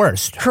was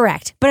coerced.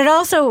 Correct. But it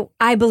also,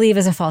 I believe,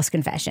 is a false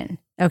confession.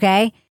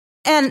 Okay?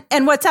 And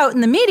what's out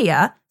in the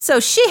media, so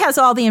she has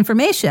all the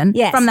information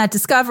from that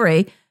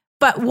discovery.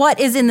 But what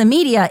is in the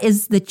media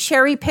is the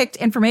cherry-picked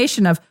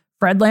information of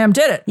Fred Lamb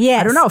did it. Yes.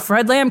 I don't know,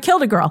 Fred Lamb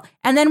killed a girl.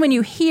 And then when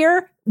you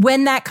hear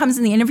when that comes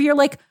in the interview, you're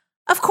like,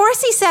 of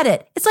course he said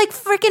it. It's like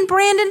freaking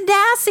Brandon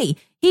Dassey.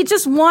 He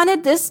just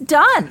wanted this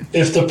done.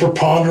 If the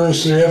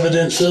preponderance of the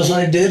evidence says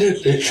I did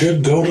it, it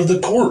should go to the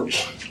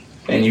courts.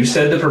 And you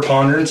said the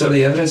preponderance of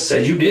the evidence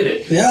said you did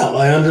it. Yeah,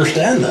 I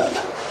understand that.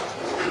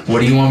 What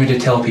do you want me to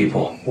tell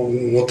people?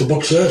 What the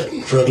book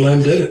said. Fred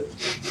Lamb did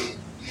it.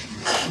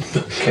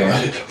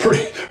 Okay.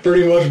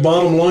 Pretty much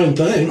bottom line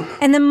thing.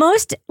 And the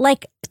most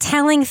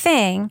telling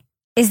thing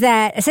is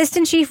that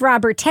Assistant Chief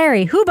Robert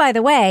Terry, who, by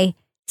the way,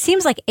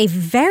 seems like a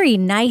very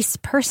nice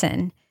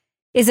person,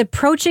 is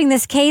approaching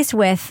this case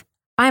with,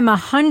 I'm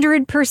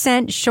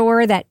 100%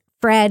 sure that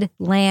Fred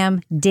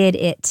Lamb did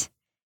it.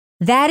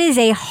 That is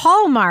a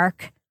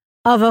hallmark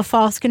of a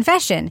false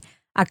confession.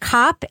 A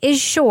cop is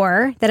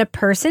sure that a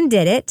person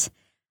did it.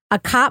 A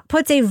cop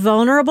puts a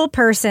vulnerable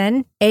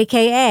person,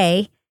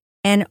 aka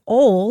an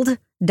old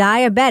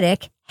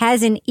diabetic,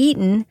 hasn't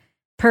eaten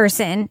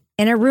person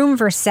in a room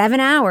for 7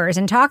 hours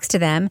and talks to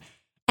them.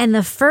 And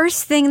the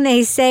first thing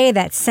they say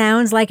that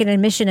sounds like an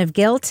admission of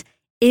guilt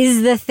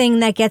is the thing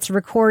that gets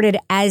recorded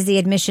as the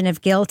admission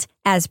of guilt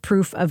as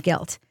proof of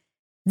guilt.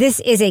 This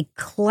is a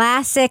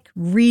classic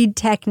Reid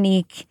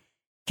technique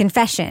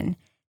confession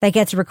that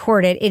gets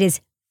recorded. It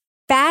is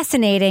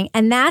fascinating.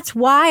 And that's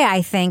why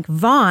I think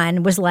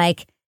Vaughn was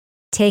like,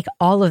 take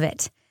all of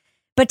it.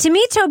 But to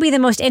me, Toby, the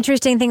most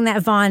interesting thing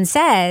that Vaughn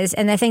says,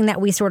 and the thing that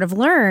we sort of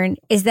learn,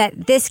 is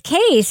that this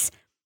case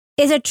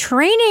is a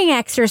training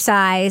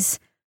exercise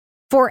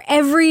for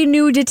every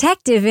new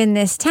detective in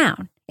this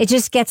town. It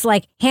just gets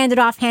like handed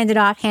off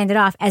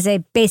as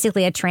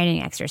basically a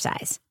training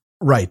exercise.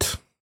 Right.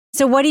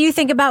 So what do you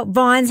think about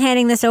Vaughn's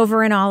handing this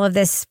over and all of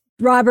this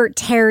Robert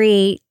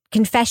Terry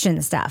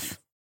confession stuff?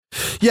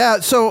 Yeah,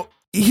 so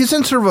he's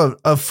in sort of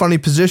a funny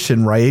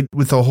position, right?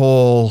 With the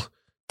whole,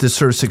 this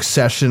sort of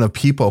succession of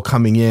people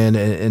coming in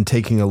and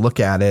taking a look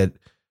at it,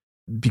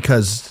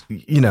 because,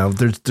 you know,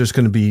 there's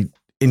going to be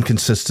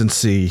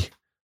inconsistency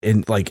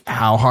in like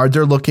how hard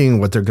they're looking,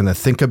 what they're going to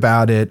think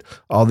about it,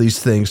 all these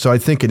things. So I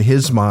think in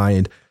his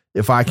mind,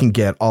 if I can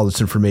get all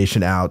this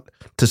information out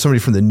to somebody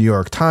from the New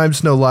York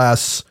Times, no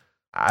less,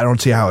 I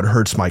don't see how it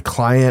hurts my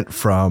client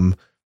from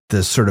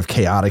this sort of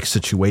chaotic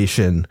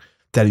situation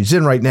that he's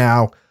in right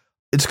now.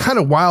 It's kind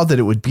of wild that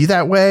it would be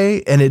that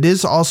way. And it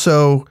is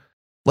also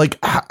like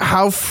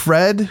how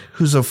Fred,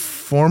 who's a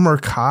former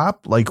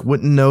cop, like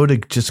wouldn't know to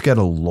just get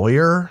a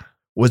lawyer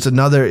it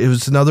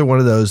was another one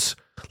of those,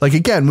 like,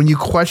 again, when you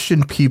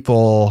question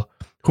people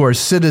who are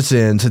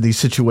citizens in these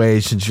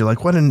situations, you're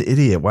like, what an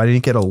idiot. Why didn't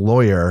you get a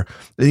lawyer?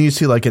 Then you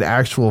see like an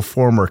actual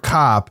former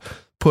cop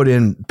put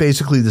in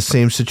basically the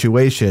same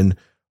situation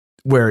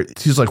where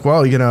he's like,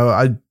 well, you know,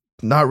 I'm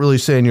not really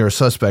saying you're a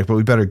suspect, but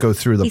we better go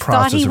through the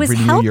process of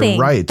reading you your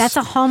rights. That's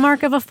a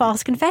hallmark of a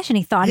false confession.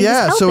 He thought he was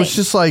helping. So it's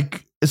just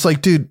like,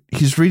 dude,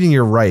 he's reading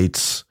your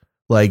rights.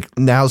 Like,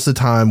 now's the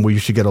time where you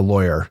should get a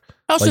lawyer.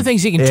 He also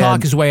thinks he can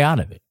talk his way out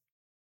of it.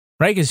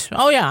 Right? Because,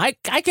 I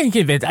can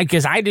convince,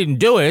 because I didn't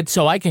do it,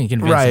 so I can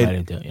convince him I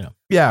didn't do it, you know.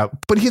 Yeah,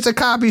 but he's a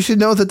cop. He should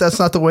know that that's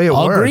not the way it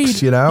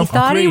works, you know? He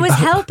thought he was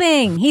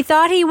helping. He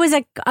thought he was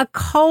a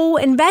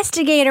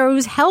co-investigator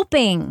who's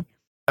helping.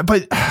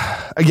 But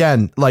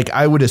again, like,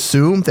 I would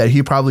assume that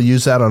he probably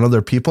used that on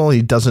other people.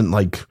 He doesn't,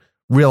 like,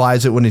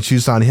 realize it when it's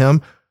used on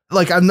him.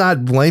 Like, I'm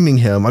not blaming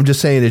him. I'm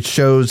just saying it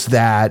shows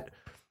that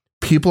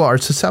people are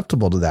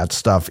susceptible to that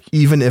stuff,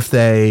 even if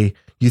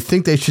you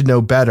think they should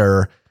know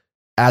better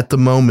at the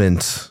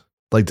moment.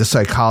 Like, the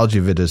psychology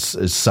of it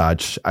is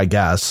such, I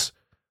guess,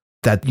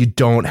 that you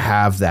don't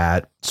have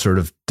that sort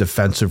of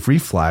defensive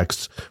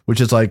reflex,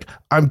 which is like,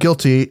 I'm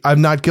guilty.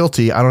 I'm not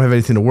guilty. I don't have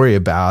anything to worry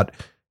about.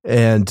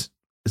 And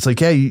it's like,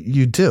 yeah,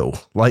 you do.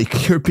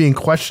 Like, you're being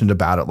questioned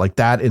about it. Like,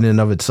 that in and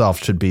of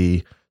itself should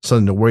be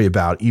something to worry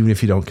about, even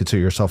if you don't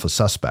consider yourself a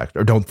suspect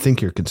or don't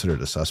think you're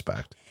considered a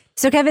suspect.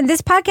 So, Kevin,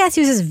 this podcast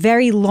uses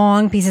very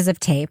long pieces of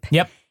tape.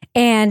 Yep.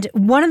 And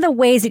one of the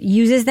ways it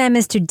uses them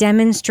is to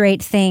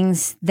demonstrate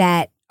things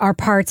that are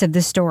parts of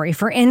the story.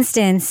 For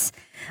instance,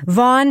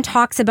 Vaughn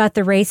talks about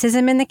the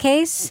racism in the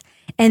case,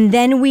 and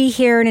then we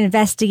hear an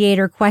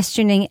investigator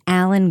questioning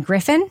Alan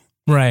Griffin.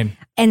 Right.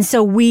 And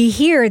so we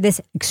hear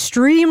this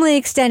extremely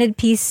extended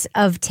piece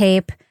of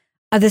tape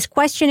of this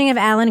questioning of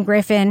Alan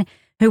Griffin,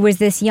 who was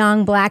this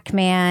young black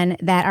man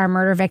that our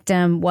murder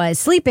victim was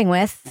sleeping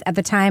with at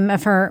the time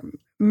of her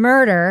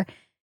murder.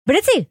 But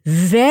it's a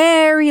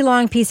very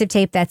long piece of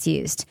tape that's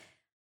used.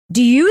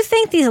 Do you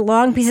think these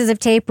long pieces of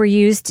tape were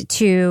used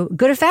to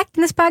good effect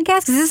in this podcast?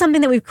 Because this is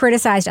something that we've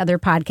criticized other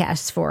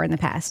podcasts for in the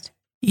past.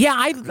 Yeah,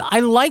 I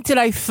liked it.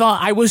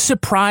 I was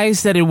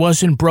surprised that it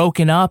wasn't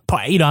broken up.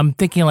 You know, I'm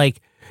thinking like,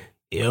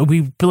 are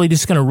we really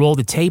just going to roll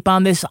the tape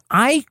on this?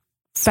 I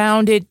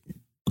found it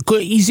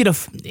easy to,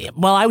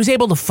 I was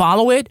able to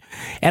follow it,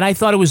 and I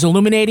thought it was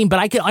illuminating, but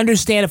I could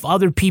understand if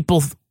other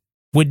people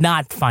would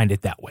not find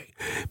it that way,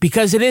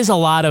 because it is a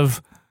lot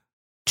of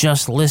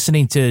just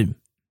listening to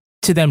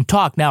them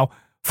talk. Now,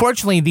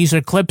 fortunately, these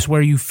are clips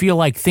where you feel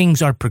like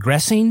things are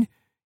progressing.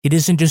 It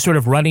isn't just sort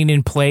of running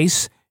in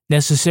place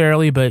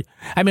necessarily, but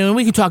I mean,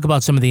 we can talk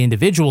about some of the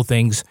individual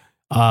things,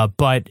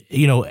 but,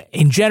 you know,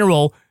 in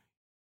general,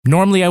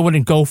 normally I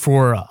wouldn't go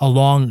for a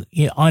long,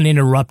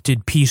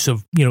 uninterrupted piece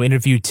of,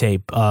 interview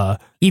tape,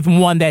 even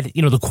one that,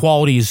 the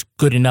quality is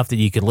good enough that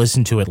you could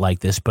listen to it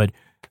like this. But,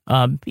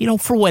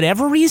 for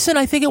whatever reason,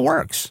 I think it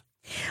works.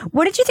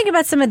 What did you think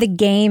about some of the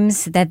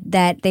games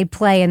that they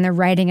play in the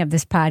writing of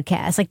this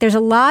podcast? Like, there's a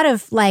lot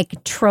of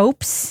like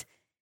tropes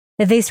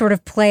that they sort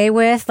of play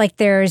with. Like,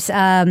 there's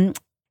the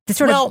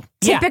sort of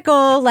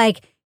typical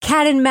like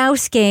cat and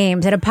mouse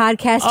games that a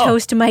podcast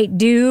host might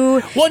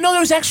do. Well, no, there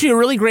was actually a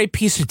really great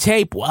piece of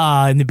tape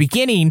in the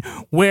beginning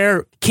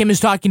where Kim is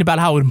talking about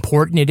how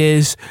important it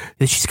is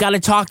that she's got to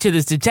talk to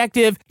this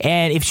detective,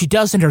 and if she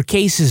doesn't, her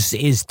case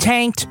is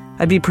tanked.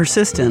 I'd be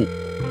persistent,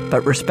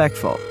 but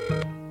respectful.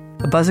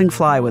 A buzzing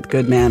fly with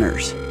good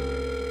manners.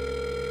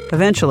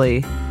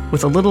 Eventually,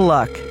 with a little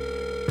luck,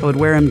 I would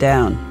wear him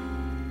down.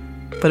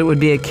 But it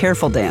would be a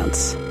careful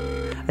dance,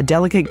 a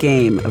delicate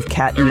game of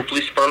cat and...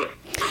 Police Department,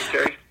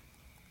 Terry?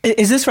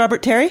 Is this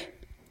Robert Terry?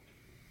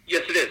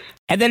 Yes, it is.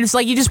 And then it's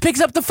like he just picks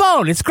up the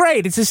phone. It's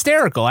great. It's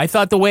hysterical. I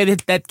thought the way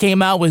that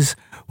came out was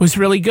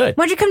really good.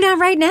 Why don't you come down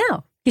right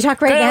now? You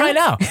talk right now? Right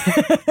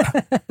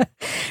now.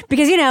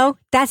 Because,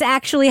 that's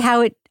actually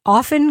how it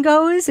often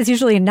goes. It's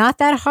usually not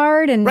that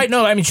hard. And Right.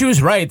 No, I mean, she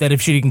was right that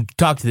if she didn't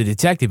talk to the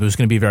detective, it was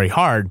going to be very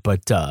hard.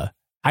 But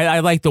I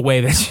like the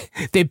way that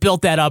they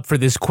built that up for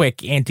this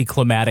quick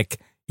anticlimactic.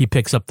 He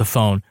picks up the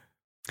phone.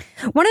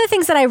 One of the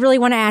things that I really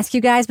want to ask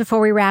you guys before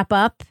we wrap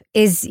up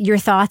is your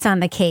thoughts on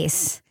the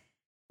case.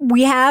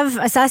 We have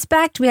a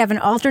suspect. We have an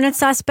alternate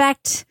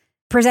suspect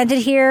presented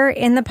here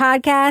in the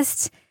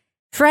podcast.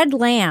 Fred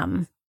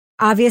Lamb,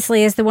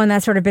 obviously, is the one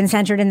that's sort of been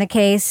centered in the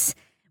case.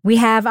 We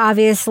have,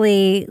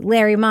 obviously,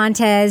 Larry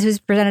Montez, who's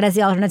presented as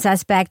the alternate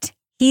suspect.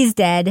 He's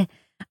dead.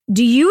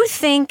 Do you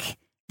think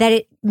that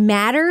it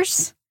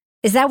matters?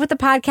 Is that what the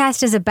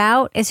podcast is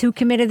about, is who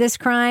committed this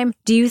crime?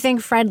 Do you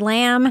think Fred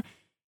Lamb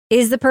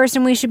is the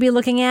person we should be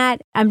looking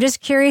at? I'm just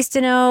curious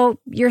to know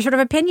your sort of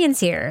opinions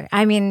here.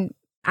 I mean,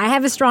 I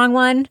have a strong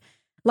one.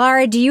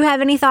 Laura, do you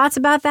have any thoughts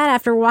about that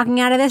after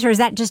walking out of this, or is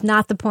that just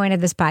not the point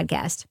of this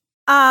podcast?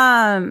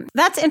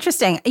 That's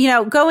interesting.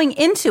 Going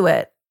into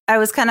it, I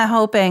was kind of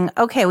hoping,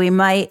 okay, we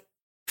might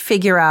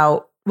figure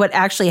out what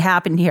actually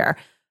happened here.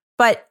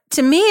 But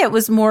to me, it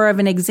was more of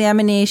an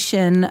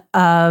examination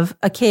of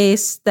a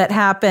case that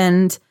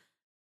happened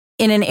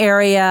in an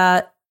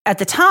area at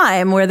the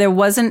time where there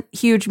wasn't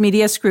huge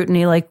media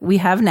scrutiny like we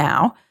have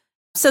now.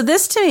 So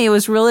this to me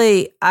was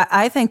really,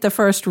 I think, the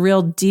first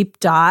real deep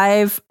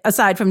dive,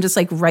 aside from just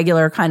like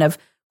regular kind of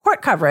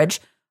court coverage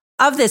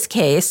of this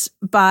case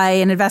by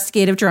an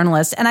investigative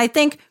journalist. And I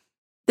think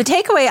the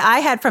takeaway I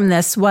had from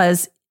this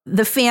was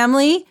the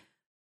family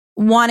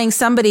wanting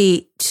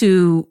somebody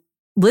to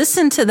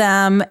listen to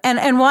them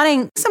and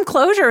wanting some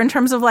closure in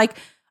terms of like,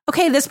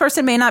 okay, this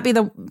person may not be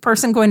the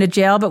person going to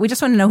jail, but we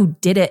just want to know who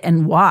did it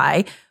and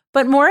why.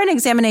 But more an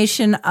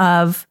examination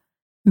of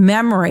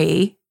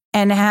memory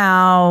and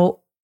how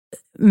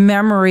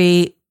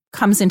memory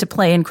comes into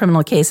play in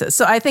criminal cases.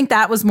 So I think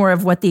that was more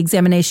of what the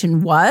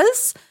examination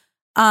was,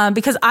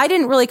 because I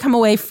didn't really come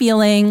away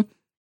feeling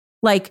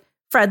like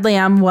Fred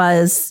Lamb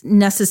was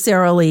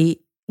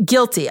necessarily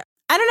guilty.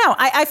 I don't know.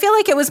 I feel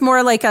like it was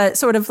more like a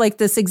sort of like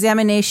this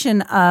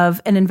examination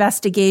of an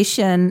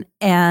investigation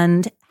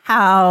and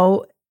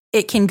how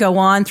it can go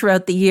on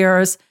throughout the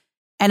years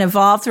and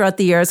evolve throughout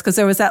the years. Because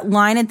there was that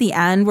line at the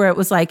end where it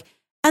was like,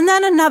 and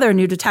then another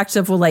new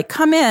detective will like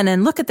come in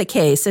and look at the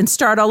case and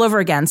start all over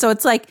again. So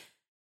it's like,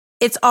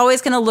 it's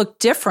always going to look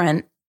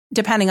different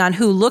depending on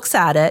who looks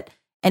at it.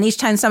 And each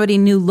time somebody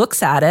new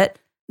looks at it,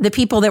 the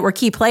people that were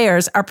key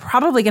players are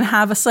probably going to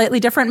have a slightly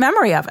different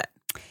memory of it.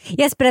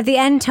 Yes, but at the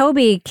end,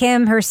 Toby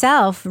Kim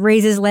herself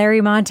raises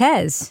Larry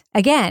Montez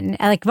again,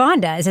 like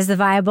Vaughn does, as the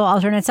viable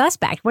alternate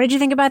suspect. What did you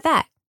think about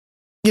that?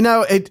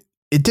 It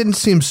didn't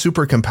seem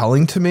super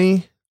compelling to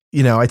me.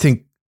 I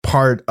think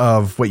part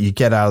of what you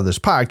get out of this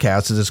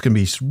podcast is it's going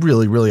to be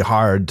really, really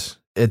hard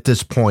at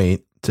this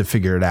point to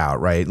figure it out,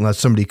 right? Unless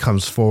somebody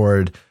comes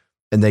forward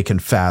and they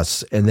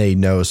confess and they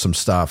know some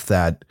stuff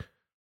that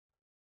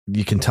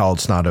you can tell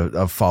it's not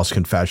a false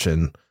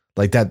confession.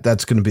 Like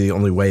that's going to be the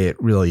only way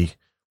it really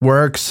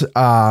works.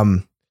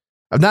 I'm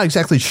not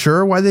exactly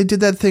sure why they did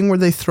that thing where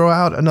they throw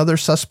out another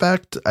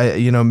suspect.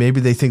 Maybe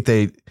they think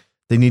they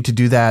need to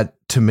do that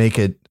to make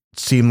it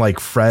seem like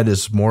Fred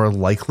is more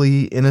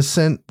likely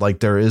innocent.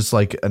 Like there is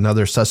like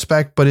another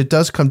suspect, but it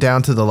does come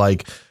down to the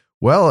like,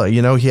 well,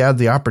 he had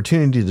the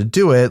opportunity to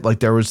do it.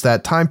 Like there was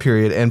that time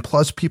period. And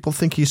plus people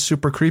think he's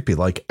super creepy,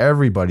 like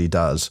everybody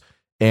does.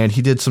 And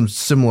he did some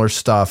similar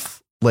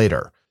stuff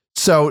later.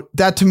 So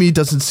that to me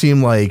doesn't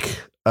seem like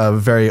a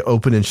very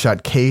open and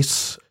shut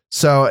case.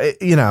 So,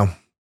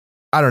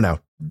 I don't know.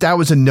 That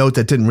was a note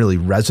that didn't really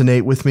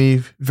resonate with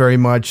me very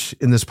much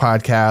in this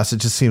podcast. It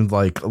just seemed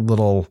like a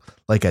little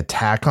like a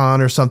tack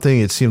on or something.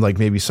 It seemed like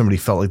maybe somebody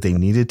felt like they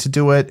needed to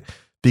do it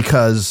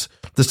because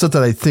the stuff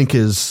that I think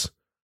is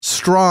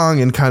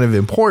strong and kind of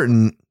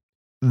important,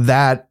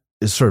 that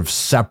is sort of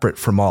separate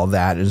from all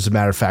that. And as a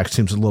matter of fact,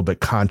 seems a little bit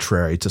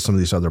contrary to some of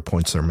these other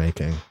points they're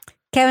making.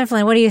 Kevin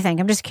Flynn, what do you think?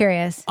 I'm just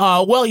curious.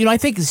 Well, I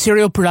think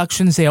serial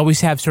productions, they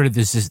always have sort of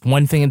this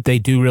one thing that they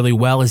do really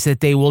well is that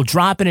they will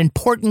drop an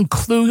important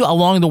clue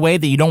along the way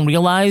that you don't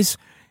realize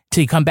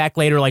till you come back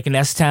later, like in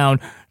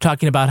S-Town,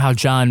 talking about how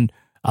John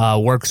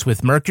works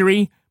with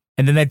mercury.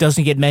 And then that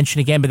doesn't get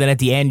mentioned again. But then at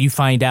the end, you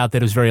find out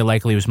that it was very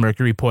likely it was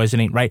mercury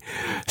poisoning, right?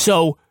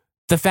 So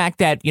the fact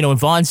that,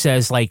 Vaughn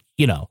says, like,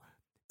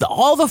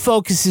 all the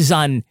focus is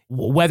on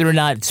whether or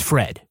not it's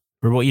Fred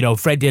or what,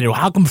 Fred did it.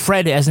 How come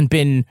Fred hasn't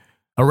been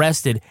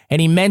arrested?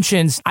 And he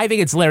mentions, I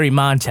think it's Larry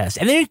Montez.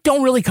 And they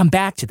don't really come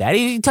back to that.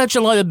 He touched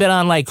a little bit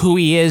on like who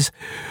he is,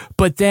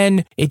 but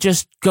then it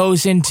just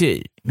goes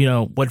into,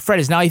 what Fred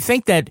is. Now, I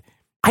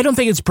don't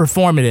think it's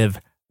performative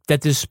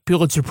that this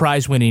Pulitzer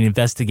Prize winning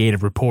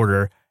investigative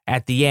reporter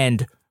at the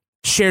end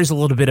shares a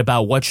little bit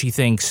about what she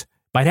thinks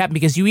might happen,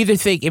 because you either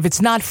think if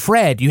it's not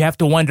Fred, you have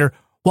to wonder,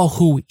 well,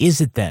 who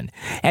is it then?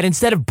 And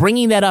instead of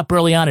bringing that up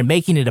early on and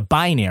making it a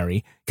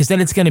binary, because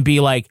then it's going to be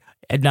like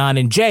Adnan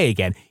and Jay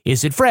again.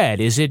 Is it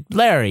Fred? Is it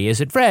Larry? Is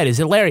it Fred? Is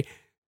it Larry?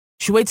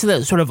 She waits till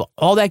that sort of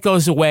all that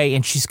goes away,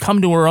 and she's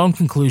come to her own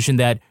conclusion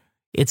that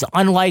it's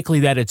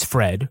unlikely that it's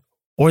Fred,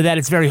 or that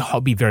it's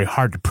be very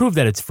hard to prove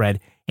that it's Fred.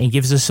 and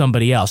gives us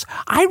somebody else.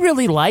 I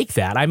really like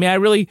that. I mean, I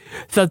really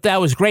thought that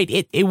was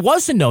great. It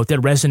was a note that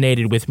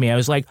resonated with me. I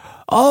was like,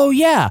 oh,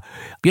 yeah,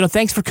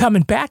 thanks for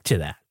coming back to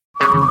that.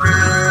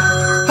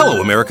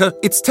 Hello, America.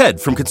 It's Ted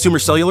from Consumer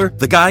Cellular,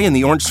 the guy in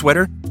the orange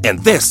sweater, and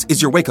this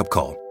is your wake-up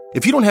call.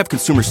 If you don't have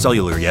Consumer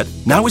Cellular yet,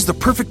 now is the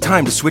perfect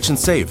time to switch and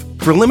save.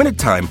 For a limited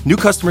time, new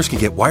customers can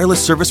get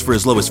wireless service for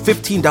as low as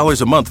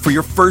 $15 a month for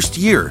your first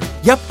year.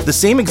 Yep, the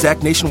same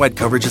exact nationwide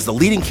coverage as the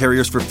leading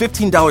carriers for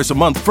 $15 a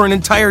month for an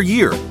entire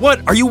year.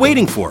 What are you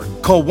waiting for?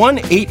 Call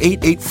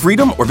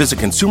 1-888-FREEDOM or visit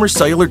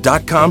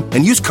consumercellular.com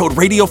and use code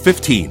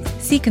RADIO15.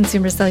 See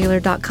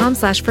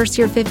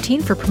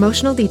consumercellular.com/firstyear15 for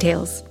promotional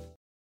details.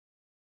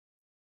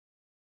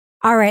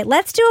 All right,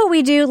 let's do what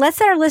we do.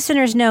 Let's let our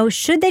listeners know,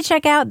 should they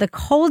check out The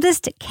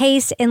Coldest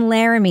Case in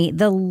Laramie,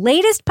 the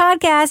latest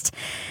podcast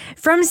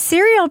from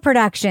Serial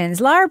Productions.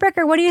 Laura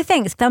Bricker, what do you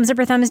think? Thumbs up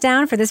or thumbs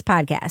down for this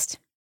podcast?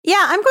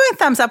 Yeah, I'm going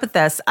thumbs up with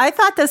this. I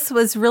thought this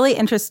was really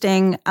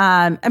interesting.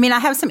 I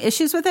have some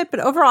issues with it,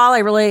 but overall,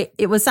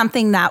 it was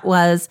something that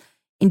was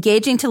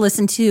engaging to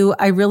listen to.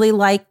 I really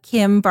like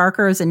Kim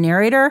Barker as a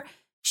narrator.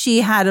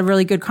 She had a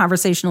really good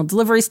conversational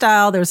delivery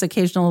style. There's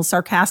occasional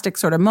sarcastic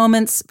sort of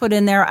moments put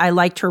in there. I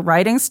liked her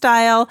writing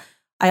style.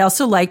 I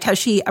also liked how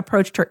she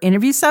approached her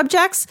interview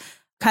subjects,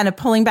 kind of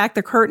pulling back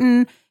the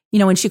curtain.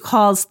 When she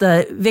calls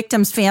the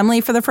victim's family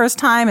for the first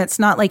time, it's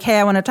not like, hey,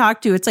 I want to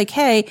talk to you. It's like,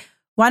 hey,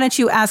 why don't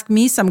you ask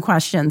me some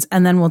questions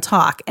and then we'll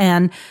talk.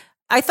 And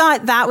I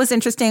thought that was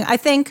interesting. I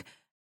think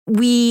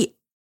we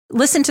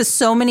listen to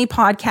so many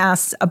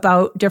podcasts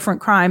about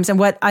different crimes. And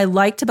what I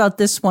liked about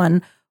this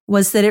one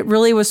was that it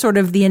really was sort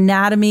of the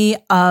anatomy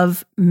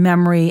of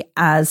memory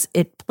as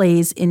it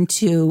plays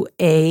into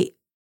I'm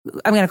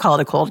going to call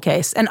it a cold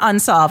case, an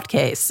unsolved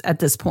case at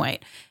this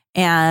point,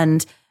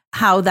 and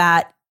how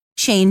that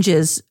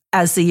changes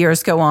as the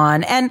years go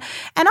on. And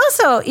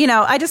also,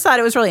 I just thought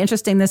it was really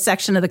interesting, this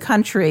section of the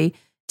country,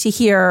 to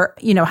hear,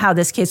 how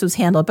this case was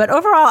handled. But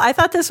overall, I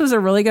thought this was a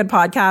really good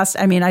podcast.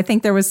 I mean, I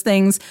think there was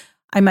things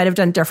I might have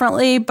done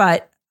differently,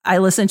 but I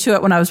listened to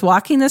it when I was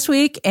walking this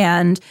week,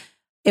 and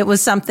it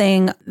was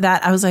something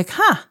that I was like,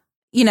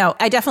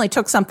 I definitely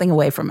took something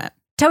away from it.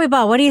 Toby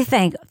Ball, what do you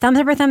think? Thumbs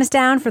up or thumbs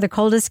down for The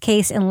Coldest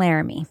Case in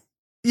Laramie?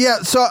 Yeah,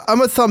 so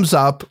I'm a thumbs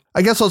up.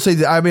 I guess I'll say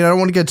that, I don't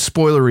want to get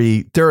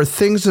spoilery. There are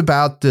things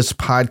about this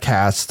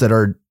podcast that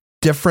are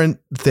different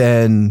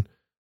than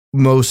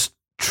most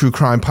true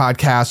crime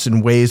podcasts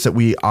in ways that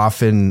we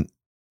often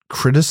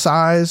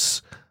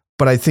criticize.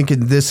 But I think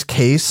in this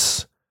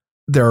case,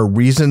 there are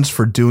reasons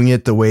for doing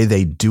it the way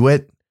they do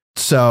it.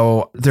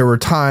 So there were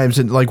times,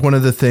 and like one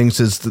of the things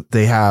is that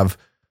they have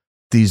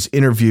these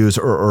interviews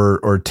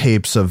or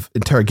tapes of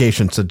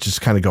interrogations that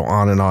just kind of go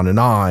on and on and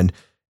on.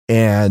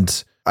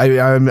 And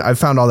I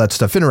found all that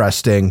stuff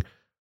interesting,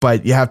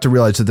 but you have to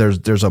realize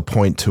that there's a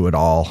point to it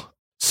all.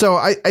 So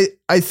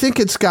I think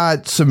it's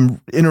got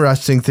some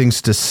interesting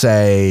things to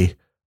say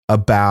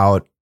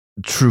about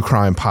true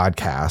crime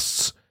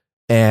podcasts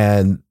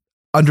and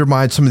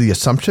undermine some of the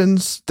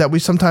assumptions that we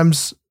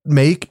sometimes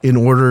make in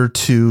order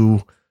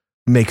to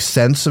make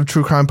sense of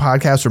true crime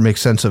podcasts or make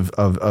sense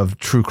of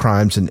true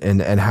crimes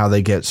and how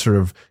they get sort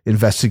of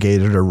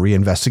investigated or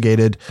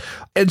reinvestigated.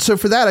 And so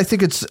for that, I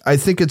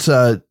think it's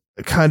a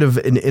kind of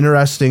an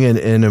interesting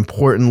and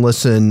important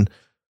listen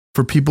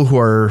for people who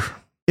are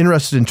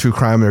interested in true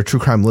crime or true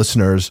crime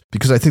listeners,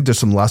 because I think there's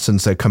some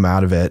lessons that come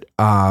out of it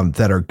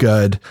that are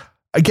good.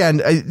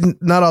 Again,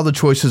 not all the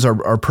choices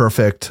are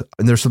perfect,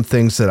 and there's some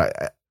things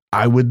that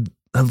I would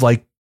have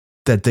liked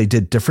that they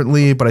did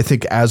differently, but I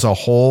think as a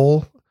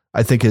whole,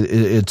 I think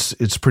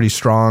it's pretty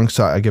strong,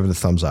 so I give it a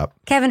thumbs up.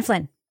 Kevin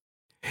Flynn.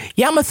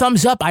 Yeah, I'm a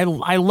thumbs up. I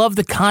love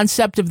the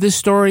concept of this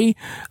story.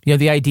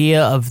 The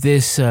idea of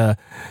this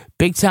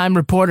big-time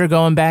reporter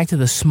going back to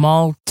the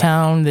small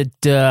town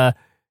that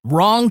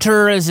wronged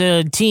her as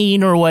a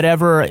teen or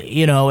whatever.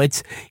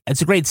 It's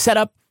a great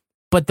setup.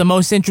 But the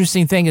most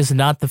interesting thing is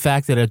not the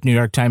fact that a New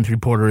York Times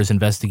reporter is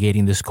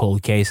investigating this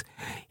cold case.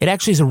 It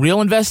actually is a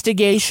real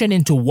investigation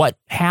into what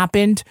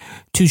happened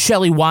to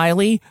Shelley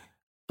Wiley,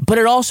 but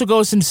it also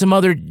goes in some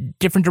other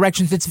different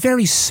directions. It's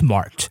very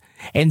smart.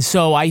 And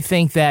so I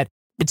think that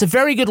it's a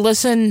very good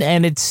listen,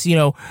 and it's,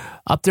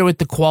 up there with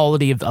the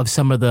quality of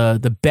some of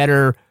the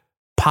better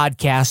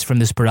podcasts from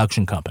this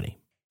production company.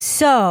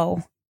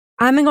 So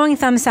I'm going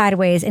thumb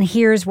sideways, and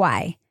here's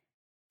why.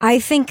 I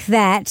think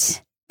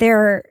that there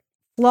are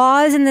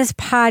flaws in this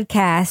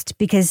podcast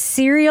because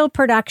Serial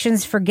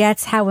Productions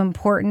forgets how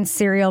important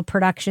Serial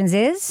Productions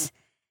is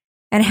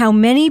and how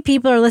many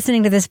people are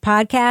listening to this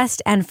podcast.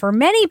 And for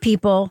many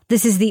people,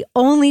 this is the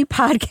only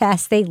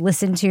podcast they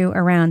listen to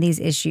around these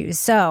issues.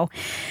 So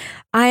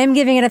I am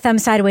giving it a thumb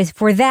sideways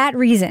for that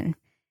reason.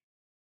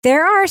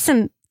 There are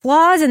some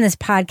flaws in this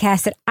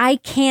podcast that I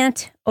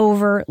can't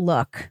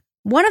overlook.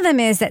 One of them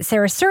is that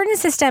there are certain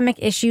systemic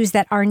issues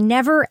that are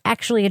never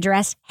actually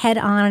addressed head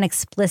on and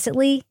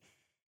explicitly.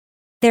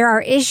 There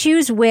are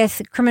issues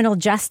with criminal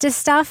justice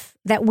stuff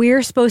that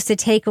we're supposed to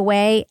take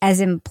away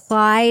as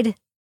implied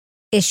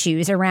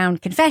issues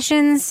around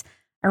confessions,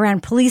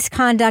 around police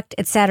conduct,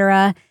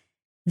 etc.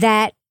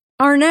 that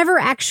are never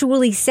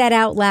actually said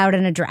out loud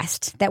and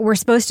addressed, that we're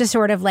supposed to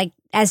sort of like,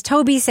 as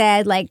Toby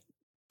said, like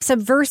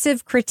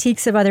subversive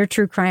critiques of other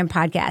true crime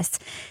podcasts.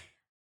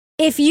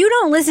 If you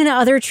don't listen to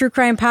other true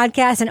crime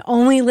podcasts and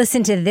only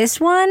listen to this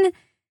one,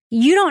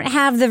 you don't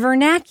have the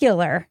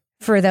vernacular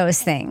for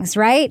those things,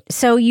 right?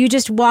 So you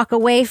just walk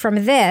away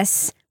from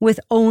this with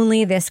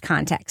only this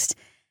context.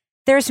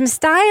 There are some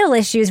style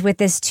issues with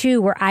this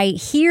too, where I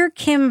hear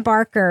Kim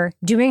Barker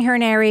doing her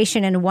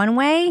narration in one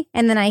way,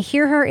 and then I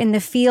hear her in the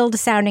field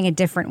sounding a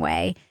different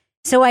way.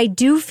 So I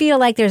do feel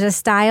like there's a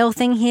style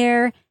thing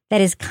here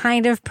that is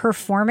kind of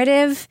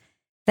performative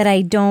that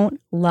I don't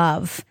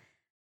love.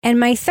 And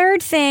my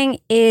third thing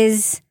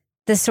is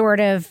the sort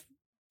of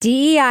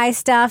DEI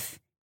stuff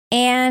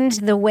and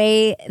the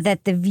way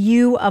that the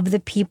view of the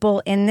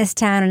people in this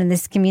town and in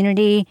this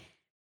community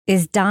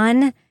is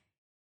done.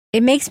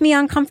 It makes me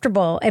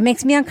uncomfortable. It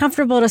makes me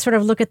uncomfortable to sort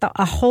of look at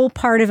a whole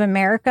part of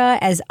America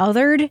as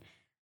othered.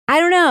 I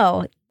don't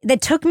know.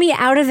 That took me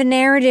out of the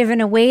narrative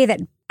in a way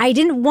that I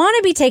didn't want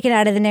to be taken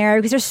out of the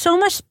narrative, because there's so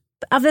much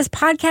of this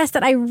podcast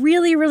that I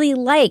really, really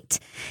liked,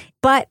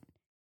 but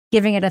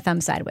giving it a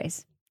thumb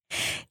sideways.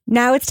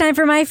 Now it's time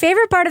for my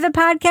favorite part of the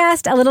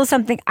podcast, a little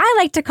something I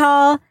like to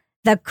call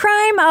the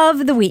Crime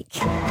of the Week.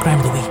 Crime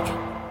of the Week.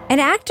 An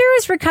actor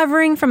is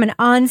recovering from an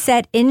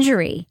on-set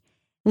injury.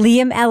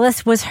 Liam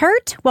Ellis was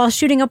hurt while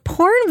shooting a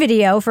porn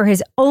video for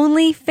his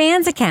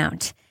OnlyFans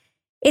account.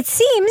 It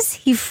seems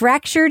he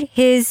fractured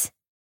his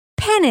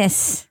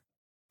penis.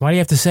 Why do you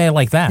have to say it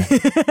like that?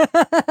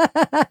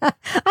 I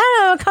don't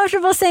know. I'm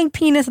comfortable saying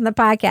penis on the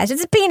podcast.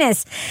 It's a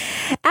penis.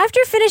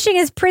 After finishing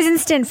his prison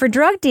stint for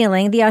drug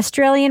dealing, the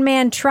Australian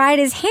man tried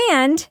his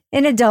hand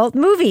in adult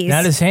movies.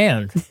 Not his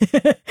hand.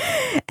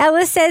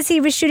 Ellis says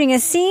he was shooting a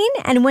scene,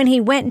 and when he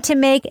went to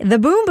make the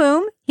boom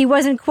boom, he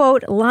wasn't,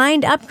 quote,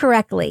 lined up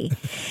correctly.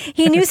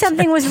 He knew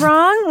something was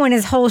wrong when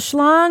his whole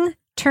schlong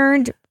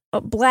turned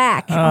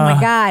black. Oh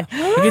my God.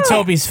 Look at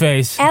Toby's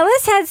face.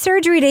 Ellis had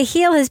surgery to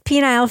heal his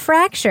penile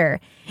fracture.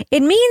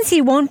 It means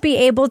he won't be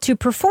able to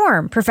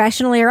perform,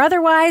 professionally or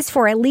otherwise,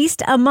 for at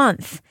least a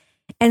month.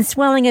 And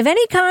swelling of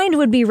any kind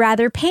would be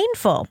rather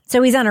painful.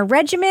 So he's on a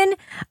regimen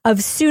of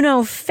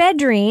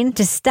pseudoephedrine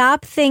to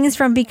stop things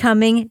from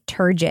becoming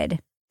turgid.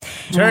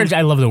 Turgid?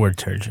 I love the word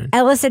turgid.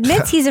 Ellis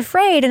admits he's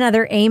afraid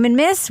another aim and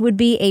miss would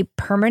be a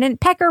permanent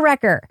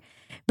pecker-wrecker.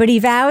 But he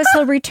vows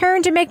he'll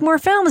return to make more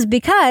films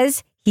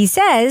because, he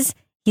says,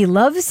 he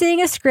loves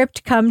seeing a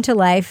script come to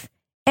life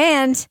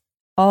and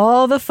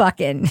all the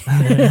fucking.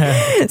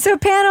 So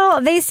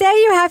panel, they say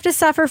you have to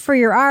suffer for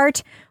your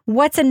art.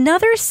 What's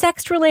another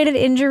sex-related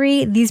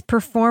injury these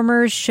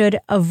performers should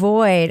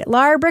avoid?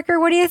 Laura Bricker,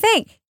 what do you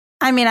think?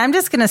 I mean, I'm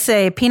just going to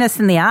say penis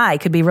in the eye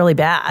could be really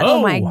bad.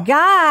 Oh my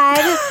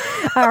God.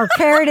 Or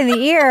carrot in the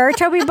ear.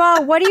 Toby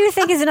Ball, what do you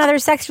think is another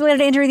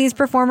sex-related injury these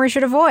performers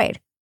should avoid?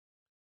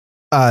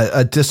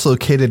 A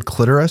dislocated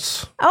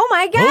clitoris. Oh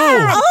my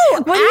God.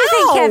 Oh, what do you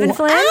think, Kevin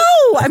Flynn?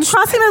 Ow, I'm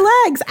crossing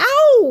my legs.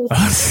 Ow.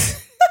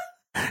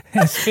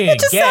 It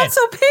just sounds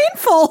so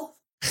painful.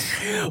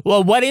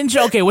 Well, what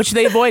injury? Okay, what should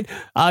they avoid?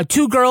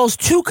 2 girls,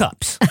 2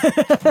 cups. All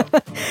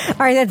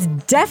right, that's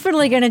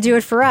definitely going to do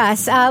it for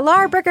us.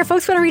 Laura Bricker,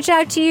 folks want to reach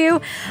out to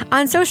you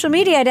on social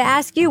media to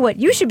ask you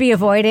what you should be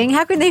avoiding.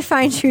 How can they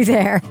find you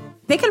there?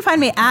 They can find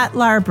me at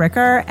Laura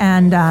Bricker,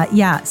 and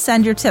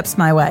send your tips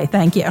my way.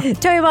 Thank you.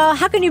 Toby Ball,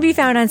 how can you be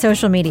found on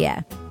social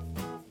media?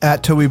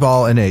 At Toby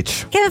Ball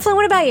NH. Kevin Flynn,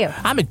 what about you?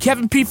 I'm at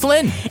Kevin P.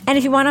 Flynn. And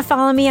if you want to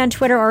follow me on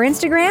Twitter or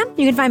Instagram,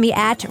 you can find me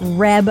at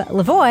Reb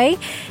Lavoie.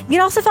 You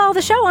can also follow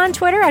the show on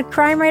Twitter at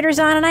Crime Writers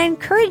On, and I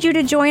encourage you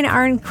to join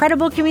our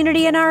incredible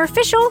community in our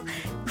official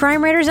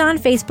Crime Writers On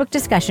Facebook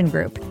discussion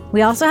group.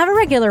 We also have a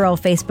regular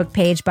old Facebook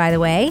page, by the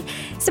way.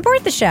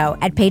 Support the show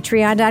at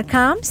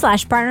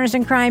patreon.com/Partners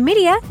in Crime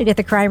Media to get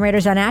the Crime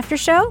Writers On After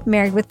Show,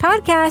 Married with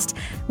Podcast,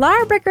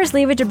 Laura Bricker's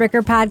Leave It to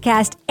Bricker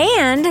podcast,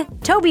 and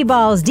Toby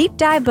Ball's Deep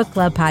Dive Book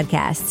Club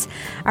podcasts.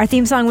 Our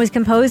theme song was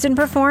composed and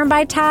performed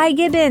by Ty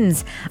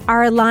Gibbons.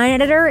 Our line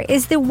editor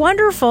is the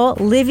wonderful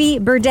Livy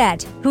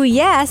Burdett, who,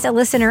 yes, a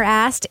listener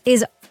asked,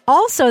 is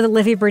also the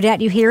Livy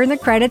Burdett you hear in the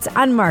credits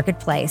on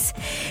Marketplace.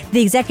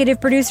 The executive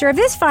producer of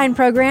this fine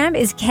program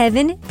is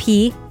Kevin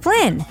P.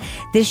 Flynn.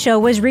 This show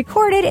was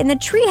recorded in the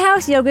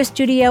Treehouse Yoga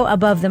Studio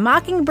above the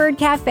Mockingbird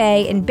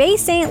Cafe in Bay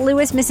St.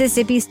 Louis,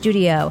 Mississippi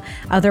studio,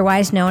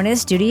 otherwise known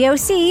as Studio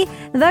C,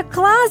 the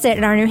closet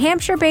in our New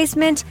Hampshire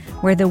basement,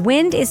 where the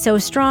wind is so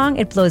strong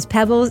it blows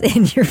pebbles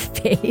in your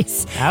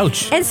face.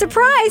 Ouch. And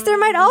surprise, there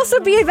might also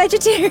be a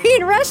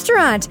vegetarian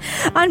restaurant.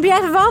 On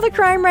behalf of all the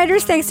crime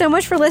writers, thanks so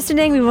much for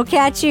listening. We will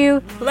catch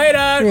you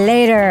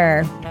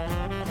later.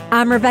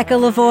 I'm Rebecca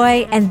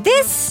Lavoie, and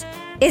this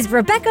is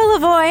Rebecca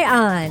Lavoie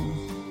on.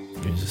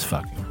 Jesus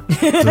fucking.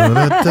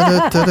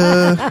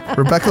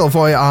 Rebecca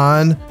Lavoie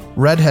on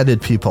redheaded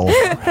people.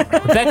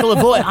 Rebecca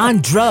Lavoie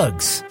on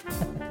drugs.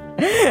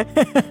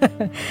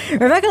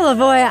 Rebecca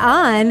Lavoie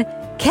on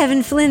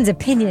Kevin Flynn's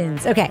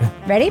opinions. Okay,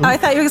 ready? Oh, I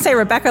thought you were going to say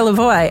Rebecca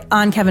Lavoie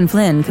on Kevin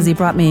Flynn because he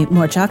brought me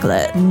more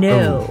chocolate.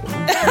 No. Oh.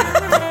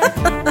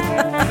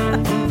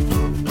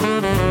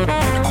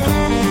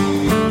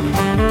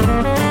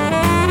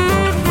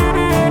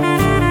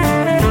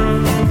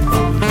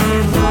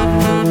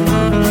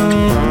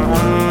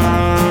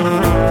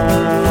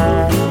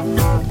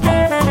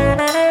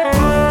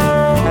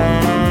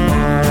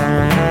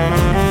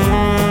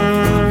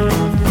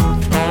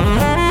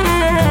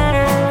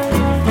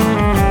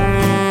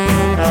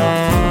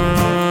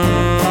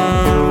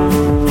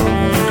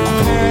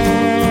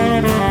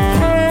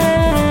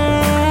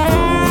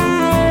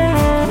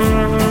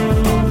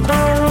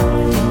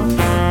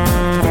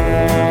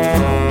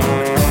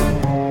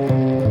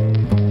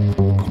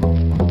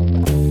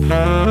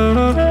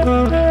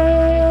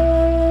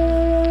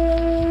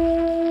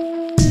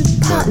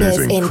 Partners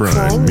in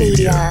Crime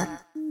Media.